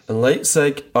 Yeah. And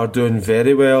Leipzig are doing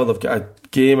very well. They've got a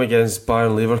game against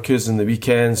Bayern Leverkusen the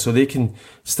weekend, so they can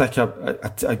stick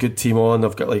a good team on.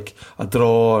 They've got like a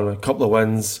draw and a couple of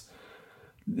wins.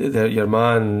 Your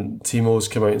man Timo's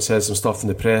come out and said some stuff in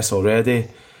the press already.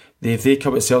 If they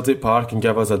come to Celtic Park and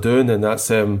give us a doing, then that's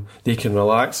they can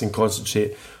relax and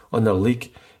concentrate on their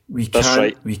league. We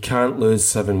can't lose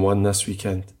 7-1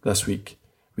 this week.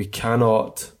 We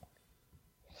cannot.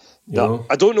 You know?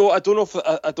 I don't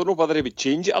know whether he would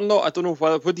change it or not. I don't know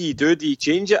what do you do? Do you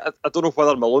change it? I don't know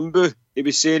whether Malumbu, he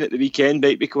was saying at the weekend,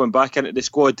 might be coming back into the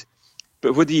squad.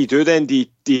 But what do you do then? Do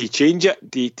you change it?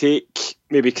 Do you take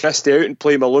maybe Christie out and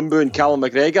play Malumbu and Callum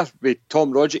McGregor with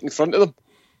Tom Rogic in front of them?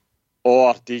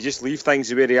 Or do you just leave things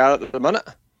the way they are at the minute?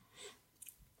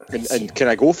 And can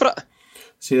I go for it?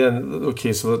 See then,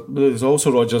 okay, so there's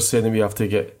also Rodgers saying that we have to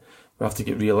get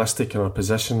realistic in our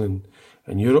position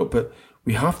in Europe, but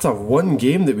we have to have one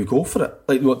game that we go for it.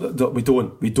 Like we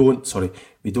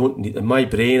don't need. In my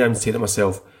brain, I'm saying to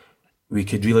myself, we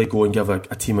could really go and give a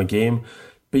team a game,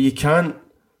 but you can't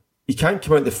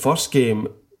come out the first game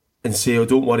and say, oh,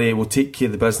 don't worry, we'll take care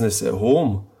of the business at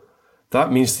home.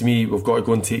 That means to me we've got to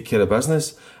go and take care of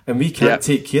business, and we can't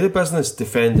take care of business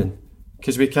defending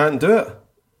because we can't do it.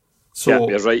 So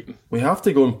you're right. We have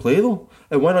to go and play them,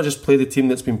 and why not just play the team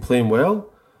that's been playing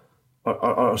well?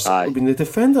 I mean, the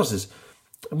defenders is.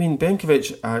 I mean,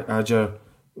 Benkovic, Ajer,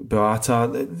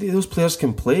 Boata, those players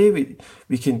can play. We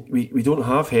don't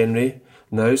have Henry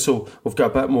now, so we've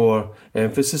got a bit more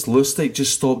emphasis. Lustig,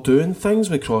 just stop doing things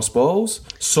with cross balls.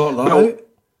 Sort that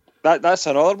out. That's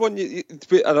another one.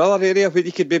 Another area where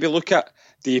you could maybe look at.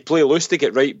 Do you play Lustig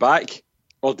at right back,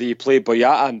 or do you play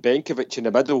Boyata and Benkovic in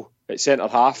the middle at centre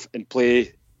half and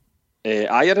play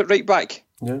Ajer at right back?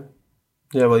 Yeah.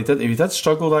 Yeah, well, he did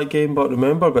struggle that game, but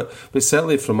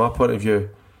certainly from my point of view,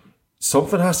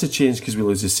 something has to change because we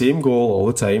lose the same goal all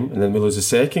the time, and then we lose the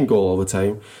second goal all the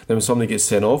time. Then when somebody gets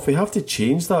sent off, we have to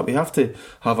change that. We have to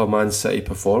have a Man City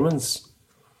performance.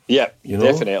 Yeah,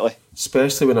 definitely.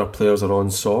 Especially when our players are on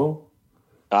song.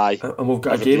 Aye, and we've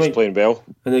got everybody's playing well.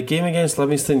 And the game against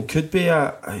Livingston could be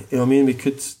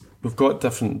we've got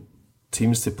different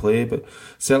teams to play, but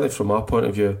certainly from my point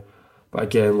of view. But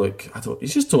again, look, you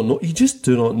just don't know. You just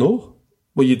do not know.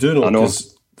 Well, you do know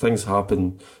because things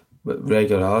happen with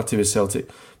regularity with Celtic.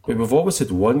 But we've always had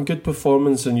one good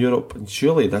performance in Europe, and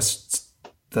surely this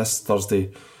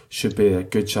Thursday should be a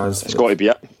good chance. It's got to be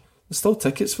it. There's still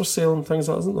tickets for sale and things,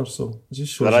 isn't there? So it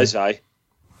just shows there is, aye.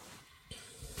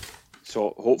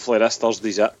 So hopefully this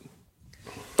Thursday's it.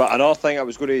 But another thing I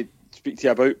was going to speak to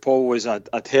you about, Paul, was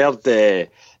I'd heard the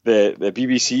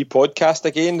BBC podcast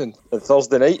again on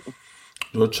Thursday night.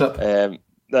 Road trip.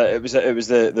 It was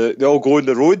they all go on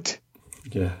the road.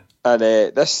 Yeah. And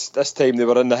this time they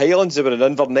were in the Highlands. They were in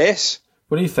Inverness.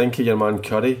 What do you think of your man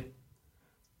Curry?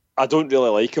 I don't really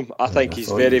like him. I think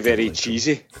he's very, very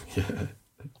cheesy. Yeah.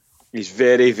 He's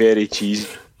very, very cheesy.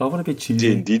 I want to be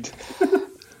cheesy. Indeed.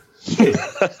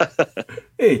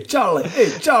 Hey, Charlie.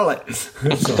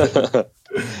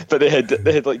 But they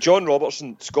had like John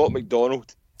Robertson, Scott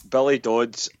McDonald, Billy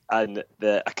Dodds, and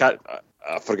I can't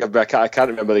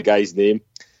remember the guy's name.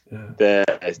 Yeah.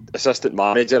 The assistant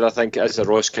manager, I think it is, the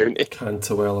Ross County.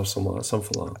 Cantwell or something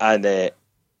like that.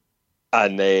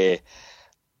 And I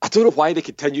don't know why they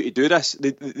continue to do this.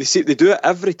 They say they do it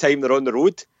every time they're on the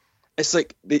road. It's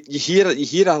like you hear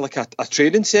like a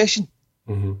training session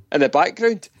in the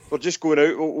background. We're just going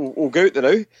out. We'll go out there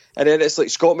now, and then it's like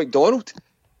Scott McDonald's.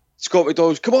 Come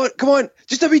on,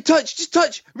 just a wee touch, just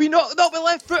touch. We not with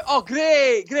left foot. Oh,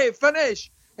 great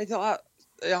finish. And you're like,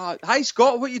 hi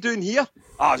Scott, what are you doing here?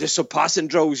 Oh, just some passing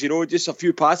drills, just a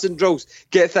few passing drills.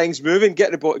 Get things moving,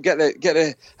 get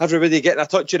everybody getting a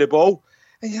touch of the ball.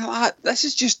 And you're like, this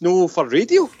is just no for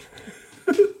radio.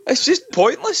 It's just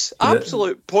pointless,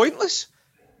 absolute pointless.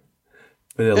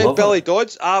 And Billy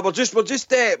Dodds, we're just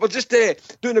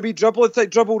doing a wee dribble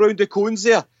round the cones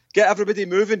there. Get everybody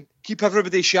moving, keep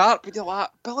everybody sharp. But you're like,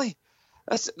 Billy,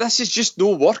 this is just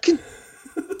no working.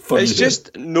 It's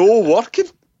just no working.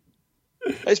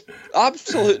 It's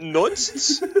absolute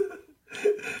nonsense. Do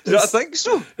you not think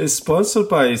so? It's sponsored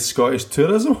by Scottish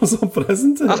Tourism or something,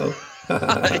 isn't it?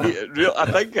 I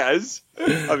think it is.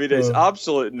 I mean, it's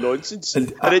absolute nonsense.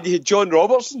 And then you had John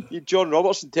Robertson.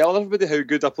 Telling everybody how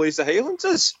good a place the Highlands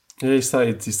is. Yeah, he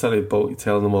started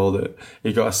telling them all that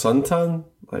he got a suntan.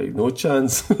 Like, no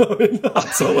chance. I mean,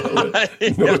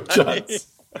 absolutely no chance.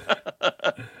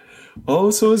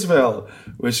 Also, as well,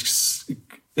 which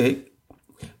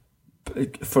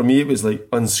for me, it was like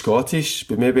un-Scottish,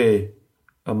 but maybe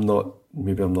I'm not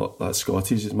that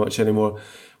Scottish as much anymore,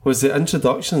 was the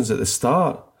introductions at the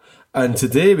start. And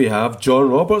today we have John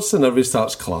Robertson, everybody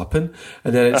starts clapping,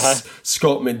 and then it's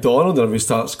Scott McDonald, and everybody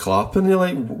starts clapping. And you're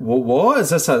like, what? Is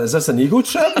this an ego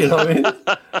trip? You know what I mean?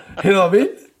 You know what I mean?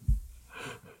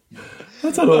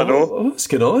 I don't know. What's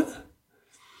going on?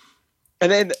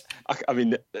 And then, I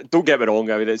mean, don't get me wrong.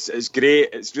 I mean, it's great.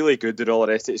 It's really good and all the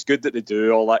rest of it. It's good that they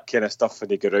do all that kind of stuff when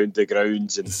they go around the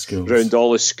grounds and around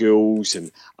all the schools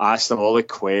and ask them all the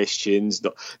questions.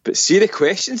 But see, the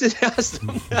questions they ask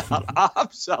them are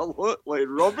absolutely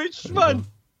rubbish, man.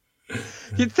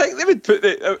 You'd think they would put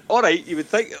all right, you would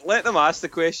think, let them ask the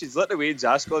questions, let the Waynes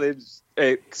ask all those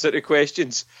sort of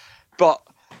questions. But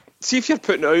see, if you're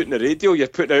putting it out on the radio, you're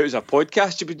putting it out as a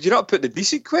podcast, you're not putting the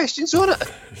decent questions on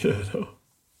it. Yeah, no.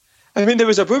 I mean, there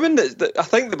was a woman that I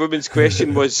think the woman's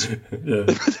question was,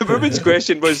 the woman's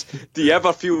question was, do you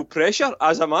ever feel pressure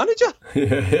as a manager?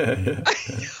 Yeah.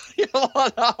 You're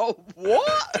like,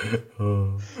 what?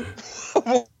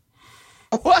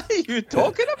 What are you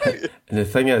talking about? And the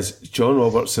thing is, John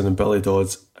Robertson and Billy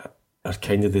Dodds are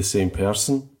kind of the same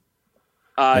person.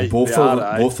 Aye, and both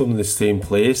of them in the same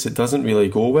place. It doesn't really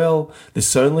go well. They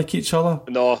sound like each other.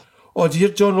 No. Oh, do you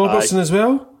hear John Robertson as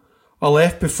well? I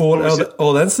left before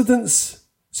all the incidents.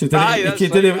 So he didn't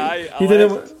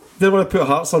want to put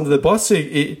Hearts under the bus. So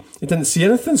he didn't see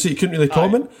anything, so he couldn't really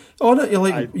comment on it. You're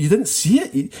like, you didn't see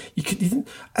it. You didn't.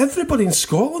 Everybody in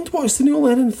Scotland watched the Neil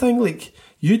Lennon thing. Like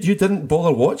you didn't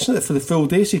bother watching it for the full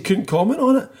day, so you couldn't comment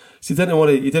on it. So you didn't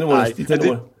want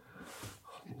to.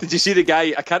 Did you see the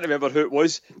guy? I can't remember who it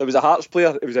was. There was a Hearts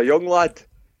player. It was a young lad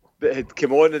that had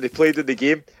come on and they played in the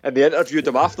game, and they interviewed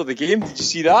him after the game. Did you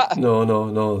see that?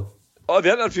 No. Oh,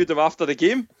 they interviewed him after the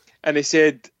game, and they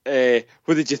said,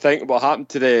 "What did you think? What happened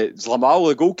to the Zlamal,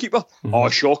 the goalkeeper?" Mm-hmm. Oh,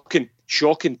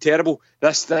 shocking, terrible.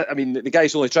 I mean, the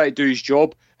guy's only trying to do his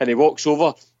job, and he walks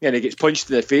over and he gets punched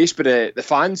in the face by the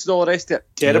fans and all the rest of it.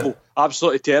 Terrible,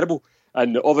 absolutely terrible.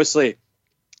 And obviously,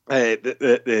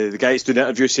 the guy that's doing the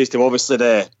interview says to him, obviously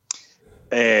the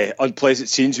unpleasant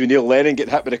scenes with Neil Lennon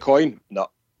getting hit with a coin. No,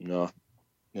 I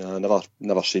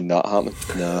never seen that happen.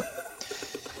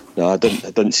 No, I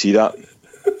didn't see that.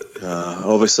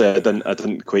 Obviously, I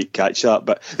didn't quite catch that.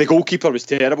 But the goalkeeper was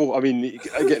terrible. I mean,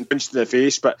 getting punched in the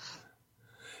face. But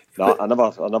no, I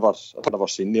never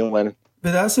seen Neil Lennon.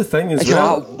 But that's the thing as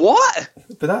well. What?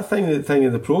 But that thing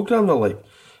in the programme, they're like,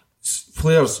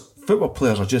 football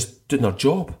players are just doing their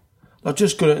job. They're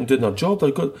just going out and doing their job.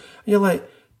 They're good. And you're like,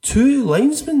 two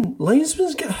linesmen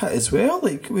get hit as well.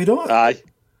 Like, we don't. Aye.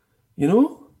 You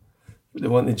know? They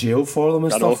went to jail for them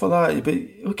and stuff like that.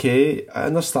 But okay, I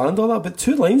understand all that. But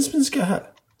two linesmen get hit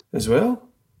as well.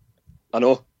 I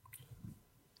know.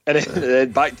 And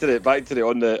then back to the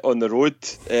on the road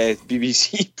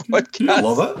BBC podcast. I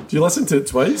love it. Do you listen to it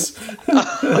twice?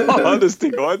 Honest to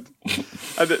God.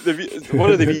 And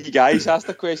one of the wee guys asked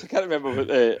a question. I can't remember what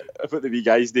the wee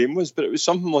guy's name was, but it was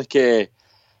something like, how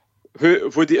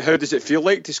does it feel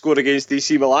like to score against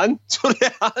AC Milan? So they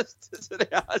asked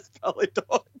Billy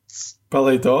Dodds.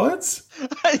 Billy Dodds?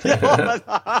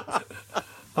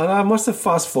 And I must have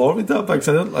fast forwarded that because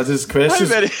I just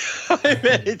questioned. How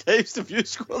many times have you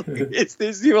scored against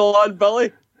AC Milan,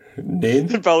 Billy? Name.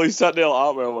 Billy's sitting there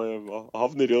like, well, I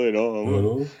haven't really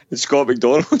know. And Scott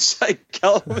McDonald's like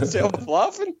killing himself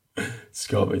laughing.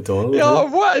 Scott McDonald. Yeah,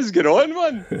 what is going on,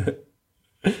 man?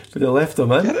 But they left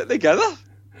him in. Get it together.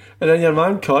 And then your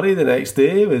man Curry the next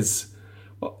day was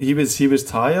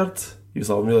tired. He was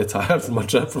like, I'm really tired from my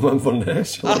trip from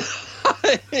Inverness.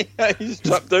 He's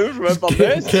tripped down from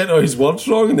Inverness. Getting all his words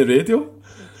wrong on the radio.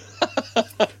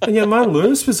 And your man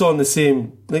Lewis was on the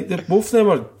same. Like both of them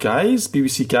are guys,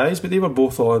 BBC guys, but they were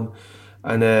both on.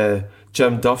 And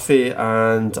Jim Duffy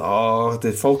and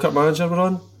the Falkirk manager were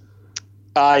on.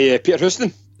 Peter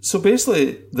Houston. So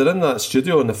basically, they're in that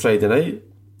studio on the Friday night,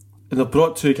 and they've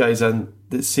brought two guys in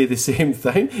that say the same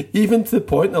thing, even to the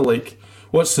point they're like,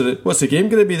 what's the game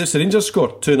going to be? This the Rangers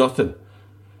scored 2-0.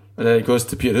 And then it goes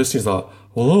to Peter Houston, he's like,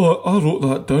 well, I wrote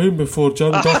that down before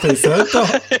Jim Duffy said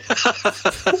that.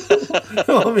 You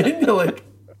know what I mean? You're like,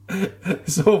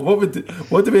 so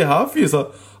what do we have? He's like,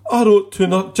 I wrote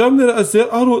 2-0. Jim, there it is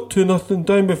there. I wrote 2-0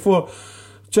 down before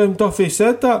Jim Duffy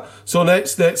said that. So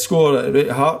next score at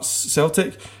Hearts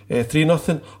Celtic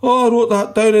 3-0. Oh, I wrote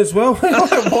that down as well.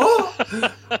 Like,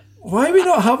 what? Why are we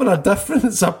not having a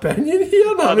different opinion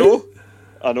here? I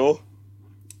know.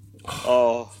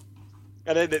 Oh.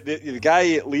 And then the guy,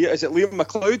 is it Liam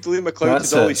McLeod? Liam McLeod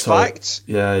did all his facts.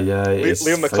 Yeah.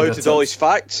 Liam McLeod did all his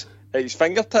facts at his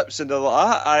fingertips, and they're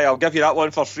like, I'll give you that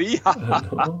one for free.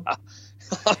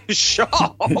 Shut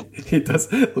up. He does.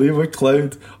 Liam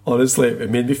McLeod, honestly, it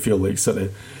made me feel like sort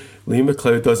of. Liam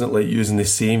McLeod doesn't like using the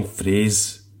same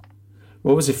phrase.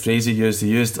 What was the phrase he used?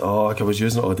 I was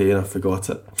using it all day and I forgot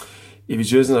it. He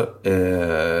was using it.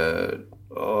 It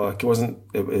wasn't.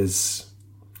 It was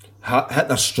hit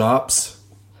their straps.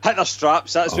 Hit their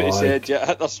straps. That's what he said. Yeah,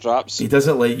 hit their straps. He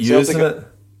doesn't like using it.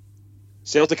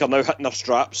 Celtic are now hitting their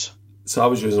straps. So I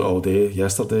was using it all day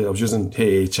yesterday. I was using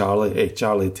hey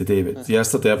Charlie today, but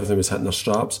yesterday everything was hitting their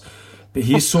straps. But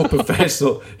he's so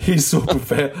professional. He's so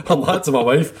professional. I'm like to my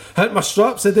wife, hit my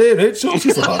straps today, Rachel.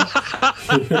 She's like,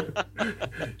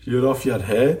 you're off your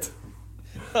head.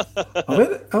 I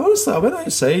went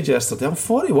outside yesterday. I'm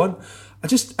 41. A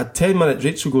 10-minute.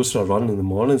 Rachel goes for a run in the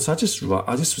morning, so I just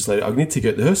was like, I need to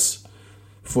get the house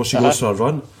before she goes for a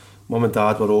run. Mum and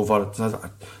Dad were over,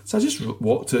 so I just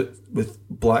walked it with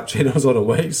black trainers on and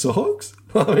white socks.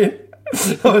 I mean,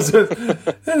 and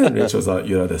then Rachel was like,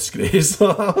 "You're a disgrace."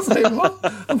 I was like, "What?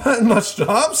 I'm hitting my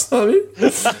straps." I mean,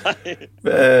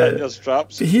 your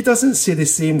straps. But he doesn't say the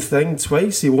same thing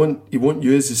twice. He won't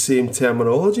use the same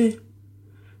terminology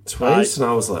twice, and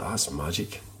I was like, "That's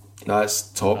magic. That's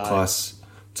top class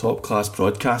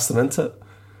broadcasting, isn't it?"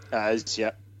 It is,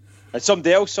 yeah. And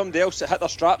somebody else that hit their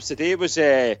straps today was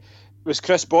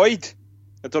Chris Boyd.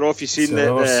 I don't know if you've seen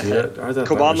the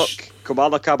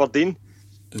Kilmarnock Aberdeen.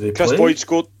 Did they Chris play? Boyd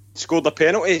scored the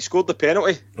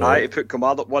penalty. Right. He put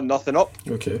Kilmarnock 1-0 up.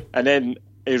 Okay. And then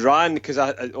he ran, because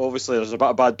obviously there's a bit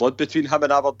of bad blood between him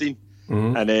and Aberdeen.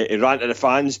 Mm-hmm. And he ran to the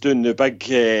fans doing the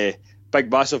big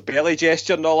massive belly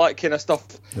gesture and all that kind of stuff.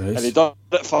 Nice. And he done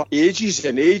it for ages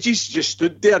and ages, just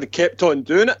stood there and kept on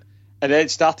doing it. And then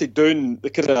started doing the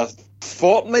kind of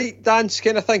Fortnite dance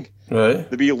kind of thing. Right.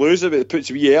 The wee loser that puts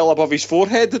a wee L above his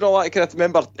forehead and all that kind of.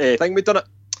 Remember, thing we done it.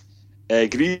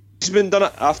 Griezmann done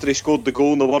it after he scored the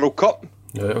goal in the World Cup.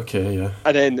 Right. Okay. Yeah.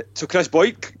 And then so Chris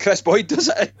Boyd does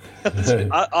it.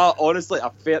 I honestly,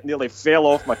 nearly fell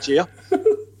off my chair.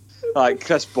 Like,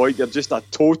 Chris Boyd, you're just a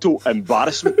total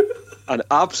embarrassment, an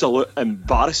absolute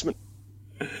embarrassment.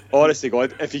 Honest to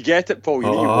God, if you get it, Paul,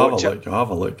 you need to watch it. Have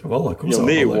a look. You'll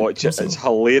need to watch it. It's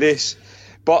hilarious.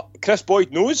 But Chris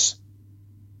Boyd knows.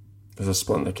 There's a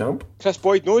split in the camp. Chris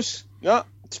Boyd knows. No,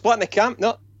 split in the camp.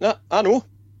 No, I know.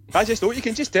 I just know. You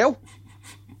can just tell.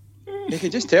 You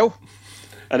can just tell.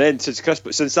 And then since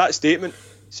that statement,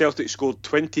 Celtic scored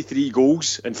 23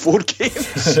 goals in 4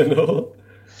 games. I know.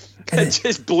 It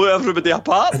just blew everybody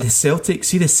apart. And that's Celtic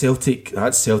TV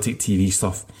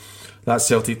stuff. That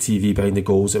Celtic TV behind the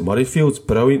goals at Murrayfield's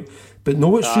brilliant. But know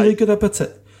what's really good about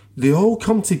it? They all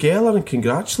come together and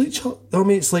congratulate each other. I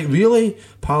mean, it's like really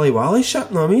pally-wally shit,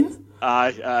 you know what I mean?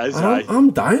 I'm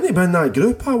dying to be in that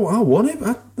group. I want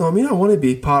to. I want to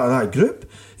be part of that group.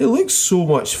 It looks so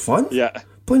much fun. Yeah,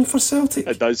 playing for Celtic.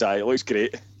 It does. It looks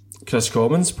great. Chris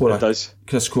Commons wore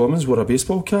a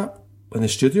baseball cap in the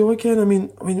studio again. I mean,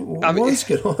 what's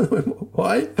going on?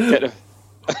 Why?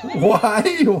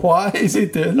 Why is he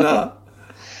doing that?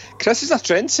 Chris is a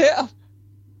trendsetter.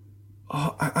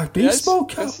 Oh, a baseball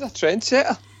cap. Chris is a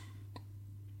trendsetter.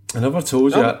 I never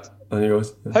told you that. And he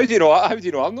goes, How do you know?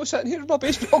 I'm not sitting here with my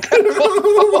baseball cap on.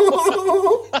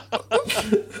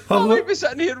 I might be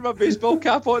sitting here with my baseball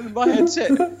cap on and my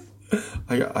headset.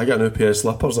 I got a new pair of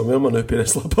slippers. I'm wearing my new pair of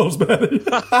slippers, Barry.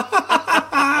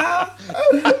 I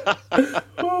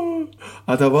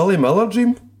had a Willie Miller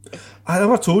dream. I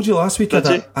never told you last week. I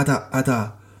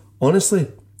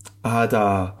had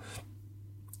a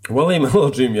Willie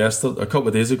Miller dream yesterday, a couple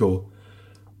of days ago,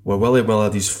 where Willie Miller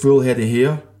had his full head of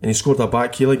hair and he scored a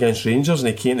back heel against Rangers, and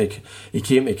he came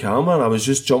to camera, and I was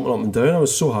just jumping up and down. I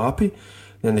was so happy.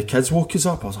 And then the kids woke us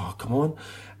up. I was like, oh, come on.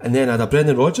 And then I had a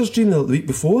Brendan Rodgers dream the week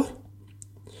before.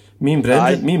 Me and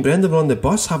Brendan were on the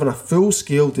bus having a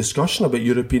full-scale discussion about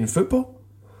European football.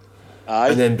 Aye.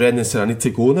 And then Brendan said, I need to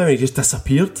go now. He just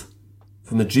disappeared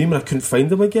from the dream, and I couldn't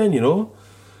find him again, you know.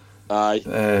 Aye.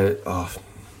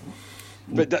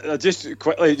 But just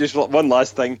quickly, just one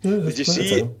last thing. Yeah, did you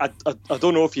see? I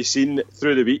don't know if you've seen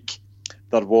through the week.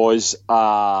 There was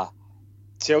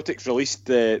Celtic released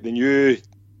the new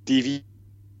DVD.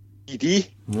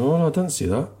 No, I didn't see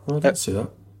that.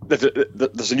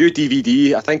 There's a new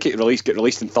DVD. I think it got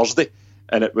released on Thursday,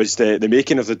 and it was the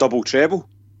making of the double treble.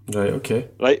 Right. Okay.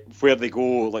 Right, where they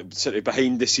go like sort of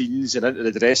behind the scenes and into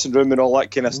the dressing room and all that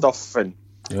kind of stuff. And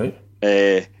right.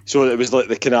 So it was like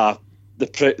the kind of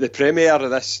the premiere of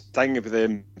this thing with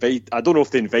them. I don't know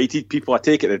if they invited people. I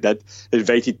take it they did. They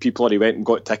invited people, and he went and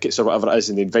got tickets or whatever it is,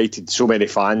 and they invited so many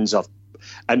fans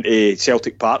into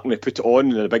Celtic Park, and they put it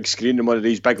on a big screen in one of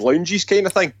these big lounges kind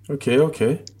of thing.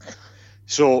 Okay.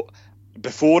 So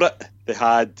before it, they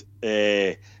had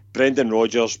Brendan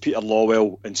Rodgers, Peter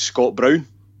Lawwell, and Scott Brown.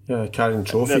 Yeah, carrying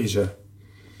trophies.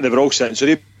 They were all sitting. So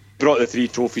they brought the 3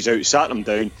 trophies out, sat them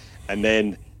down, and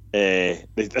then they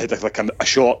had like a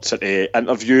short sort of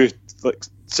interview, like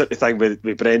sort of thing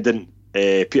with Brendan,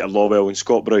 Peter Lawwell, and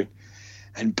Scott Brown.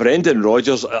 And Brendan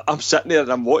Rodgers, I'm sitting there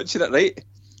and I'm watching it, right?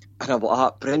 And I'm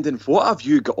like, Brendan, what have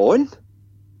you got on?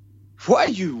 What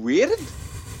are you wearing?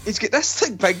 He's got this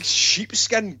like big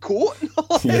sheepskin coat.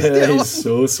 Yeah, he's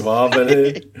so suave, isn't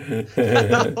he?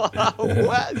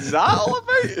 What is that all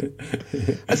about?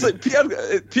 It's like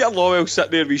Peter Lawwell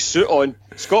sitting there with his suit on.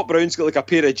 Scott Brown's got like a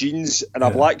pair of jeans and a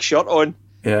black shirt on.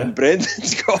 Yeah. And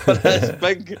Brendan's got this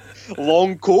big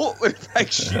long coat with a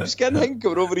big sheepskin thing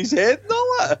coming over his head and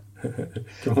all that.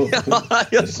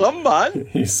 You're some man.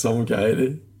 He's some guy,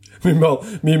 isn't he?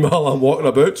 Meanwhile, I'm walking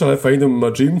about trying to find him in my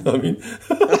dream. I mean,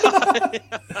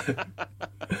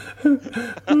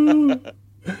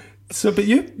 so, but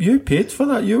you paid for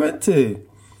that. You went to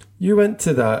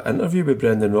that interview with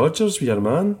Brendan Rodgers with your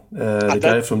man, the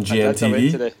guy from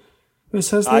GMTV. What's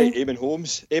his name? Eamon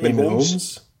Holmes. Eamon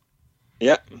Holmes.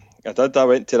 Yeah, I did. I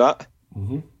went to that.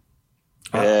 Mm-hmm.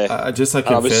 I just a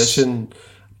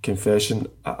confession.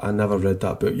 I never read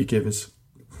that book you gave us.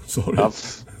 Sorry.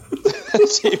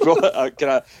 See, can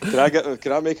I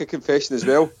make a confession as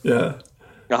well? Yeah.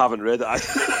 I haven't read it.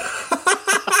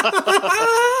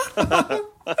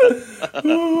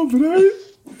 Oh, brilliant.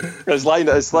 It's lying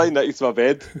next to my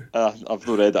bed. I've not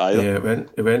read it either. Yeah,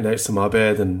 it went next to my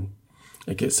bed, and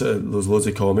it gets there's loads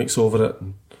of comics over it.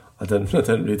 And I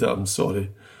didn't read it. I'm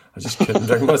sorry. I just couldn't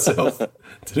bring myself to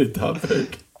read that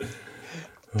book.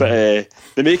 But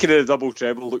the making of the Double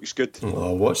Treble looks good. Oh,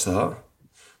 I'll watch that.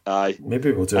 Aye,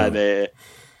 maybe we'll do it.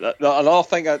 Another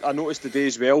thing I noticed today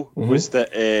as well was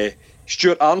that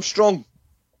Stuart Armstrong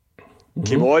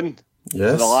came on for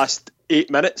the last 8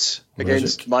 minutes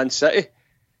against Man City,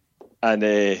 and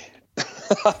I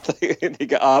think they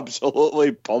got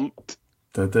absolutely pumped.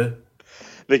 Did they?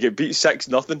 They get beat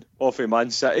 6-0 off of Man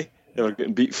City. They were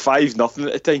getting beat 5-0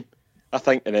 at the time, I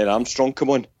think, and then Armstrong come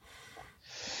on.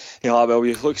 Yeah, well,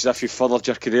 you look as if you furthered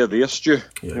your career there, Stu.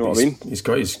 Yeah, you know what I mean? He's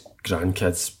got his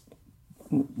grandkids.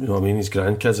 You know what I mean? His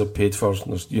grandkids are paid for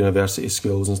university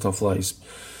schools and stuff like that.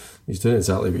 He's doing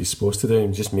exactly what he's supposed to do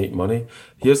and just make money.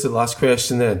 Here's the last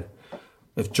question then.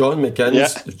 If John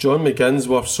McGinn's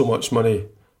worth so much money,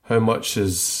 how much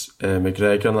is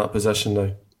McGregor in that position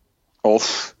now?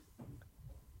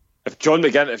 If John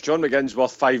McGinn's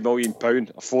worth £5 million,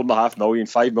 £4.5 million,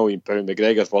 £5 million,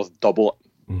 McGregor's worth double it.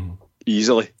 Mm-hmm.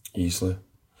 Easily. And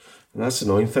that's the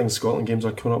annoying thing. Scotland games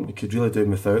are coming up. We could really do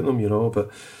without them, but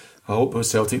I hope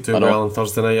Celtic do well on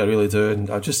Thursday night. I really do. And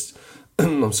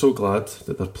I'm so glad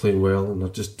that they're playing well and they're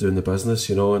just doing the business,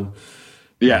 and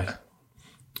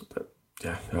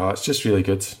it's just really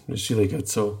good. It's really good.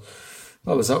 So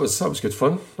that was good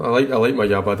fun. I like my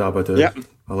Yabba Dabba Do. Yeah.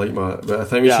 I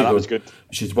think we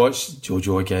should watch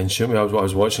Jojo again, shouldn't we? I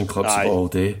was watching clips of it all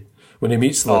day. When he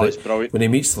meets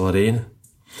Lorraine.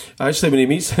 Actually, when he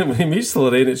meets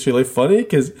Lorraine, it's really funny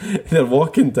because they're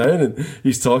walking down and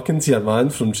he's talking to your man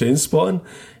from Trainspotting,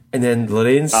 and then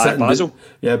Lorraine's sitting. Basil.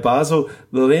 Basil.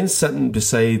 Lorraine's sitting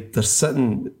beside. They're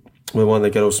sitting with one of the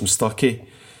girls from Stuckey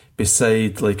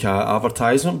beside like a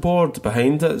advertisement board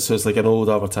behind it. So it's like an old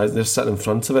advertisement. They're sitting in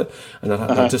front of it and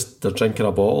they're drinking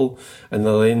a bottle. And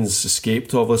Lorraine's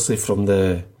escaped obviously from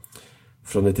the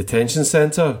detention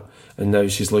centre, and now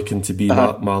she's looking to be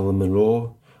Marilyn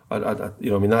Monroe. That's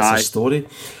the story.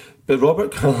 But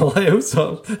Robert Carlyle's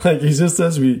he's just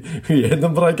this wee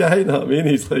Edinburgh guy, you know what I mean?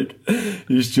 He's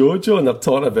Jojo, and they're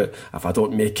talking about if I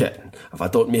don't make it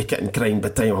in crime by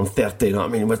the time I'm 30, you know what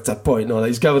I mean? What's the point? And all that.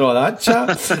 He's giving all that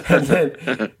chat. And then,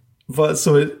 but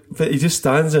he just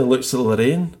stands there and looks at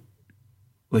Lorraine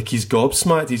like he's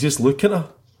gobsmacked. He's just looking at her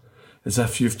as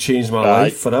if you've changed my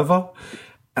life forever.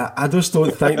 I just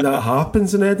don't think that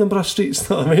happens in Edinburgh streets,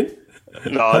 you know what I mean?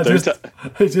 No, I doubt it.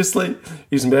 It's just like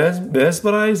he's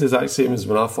mesmerised. It's the exact same as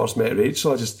when I first met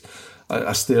Rachel.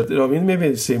 I stared. You know what I mean? Maybe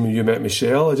the same when you met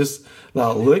Michelle.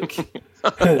 That look,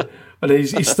 and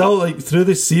he's still like through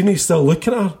the scene. He's still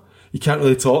looking at her. You can't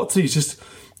really talk to her. He's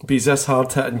this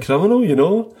hard hitting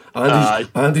criminal,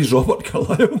 And he's Robert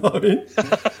Carlyle. You know what I mean?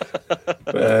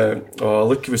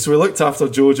 So we looked after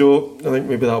Jojo. I think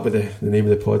maybe that'll be the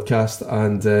name of the podcast.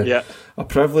 And a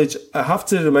privilege. I have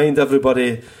to remind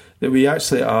everybody that we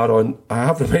actually are on. I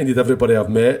have reminded everybody I've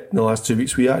met in the last 2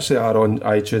 weeks. We actually are on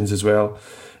iTunes as well.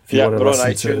 If you want to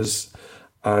listen to us,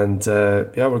 and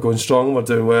we're going strong. We're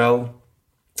doing well,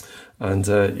 and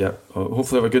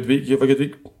hopefully have a good week. You have a good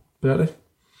week, Bertie?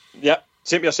 Yeah,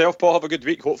 same to yourself, Paul. Have a good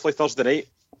week. Hopefully Thursday night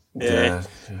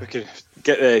We can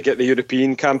get the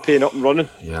European campaign up and running.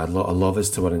 Yeah, I'd love us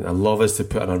to win. I'd love us to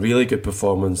put in a really good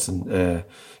performance, and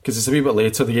because it's a wee bit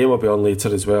later, the game will be on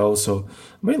later as well. So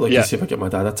I might look and see if I get my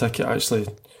dad a ticket actually.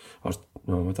 Or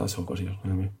no, my dad's over here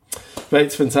anyway.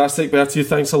 Right, fantastic, Bertie.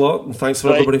 Thanks a lot, and thanks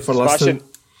for everybody for listening.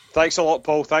 Thanks a lot,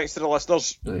 Paul. Thanks to the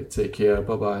listeners. Right, take care.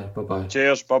 Bye bye.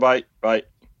 Cheers. Bye bye.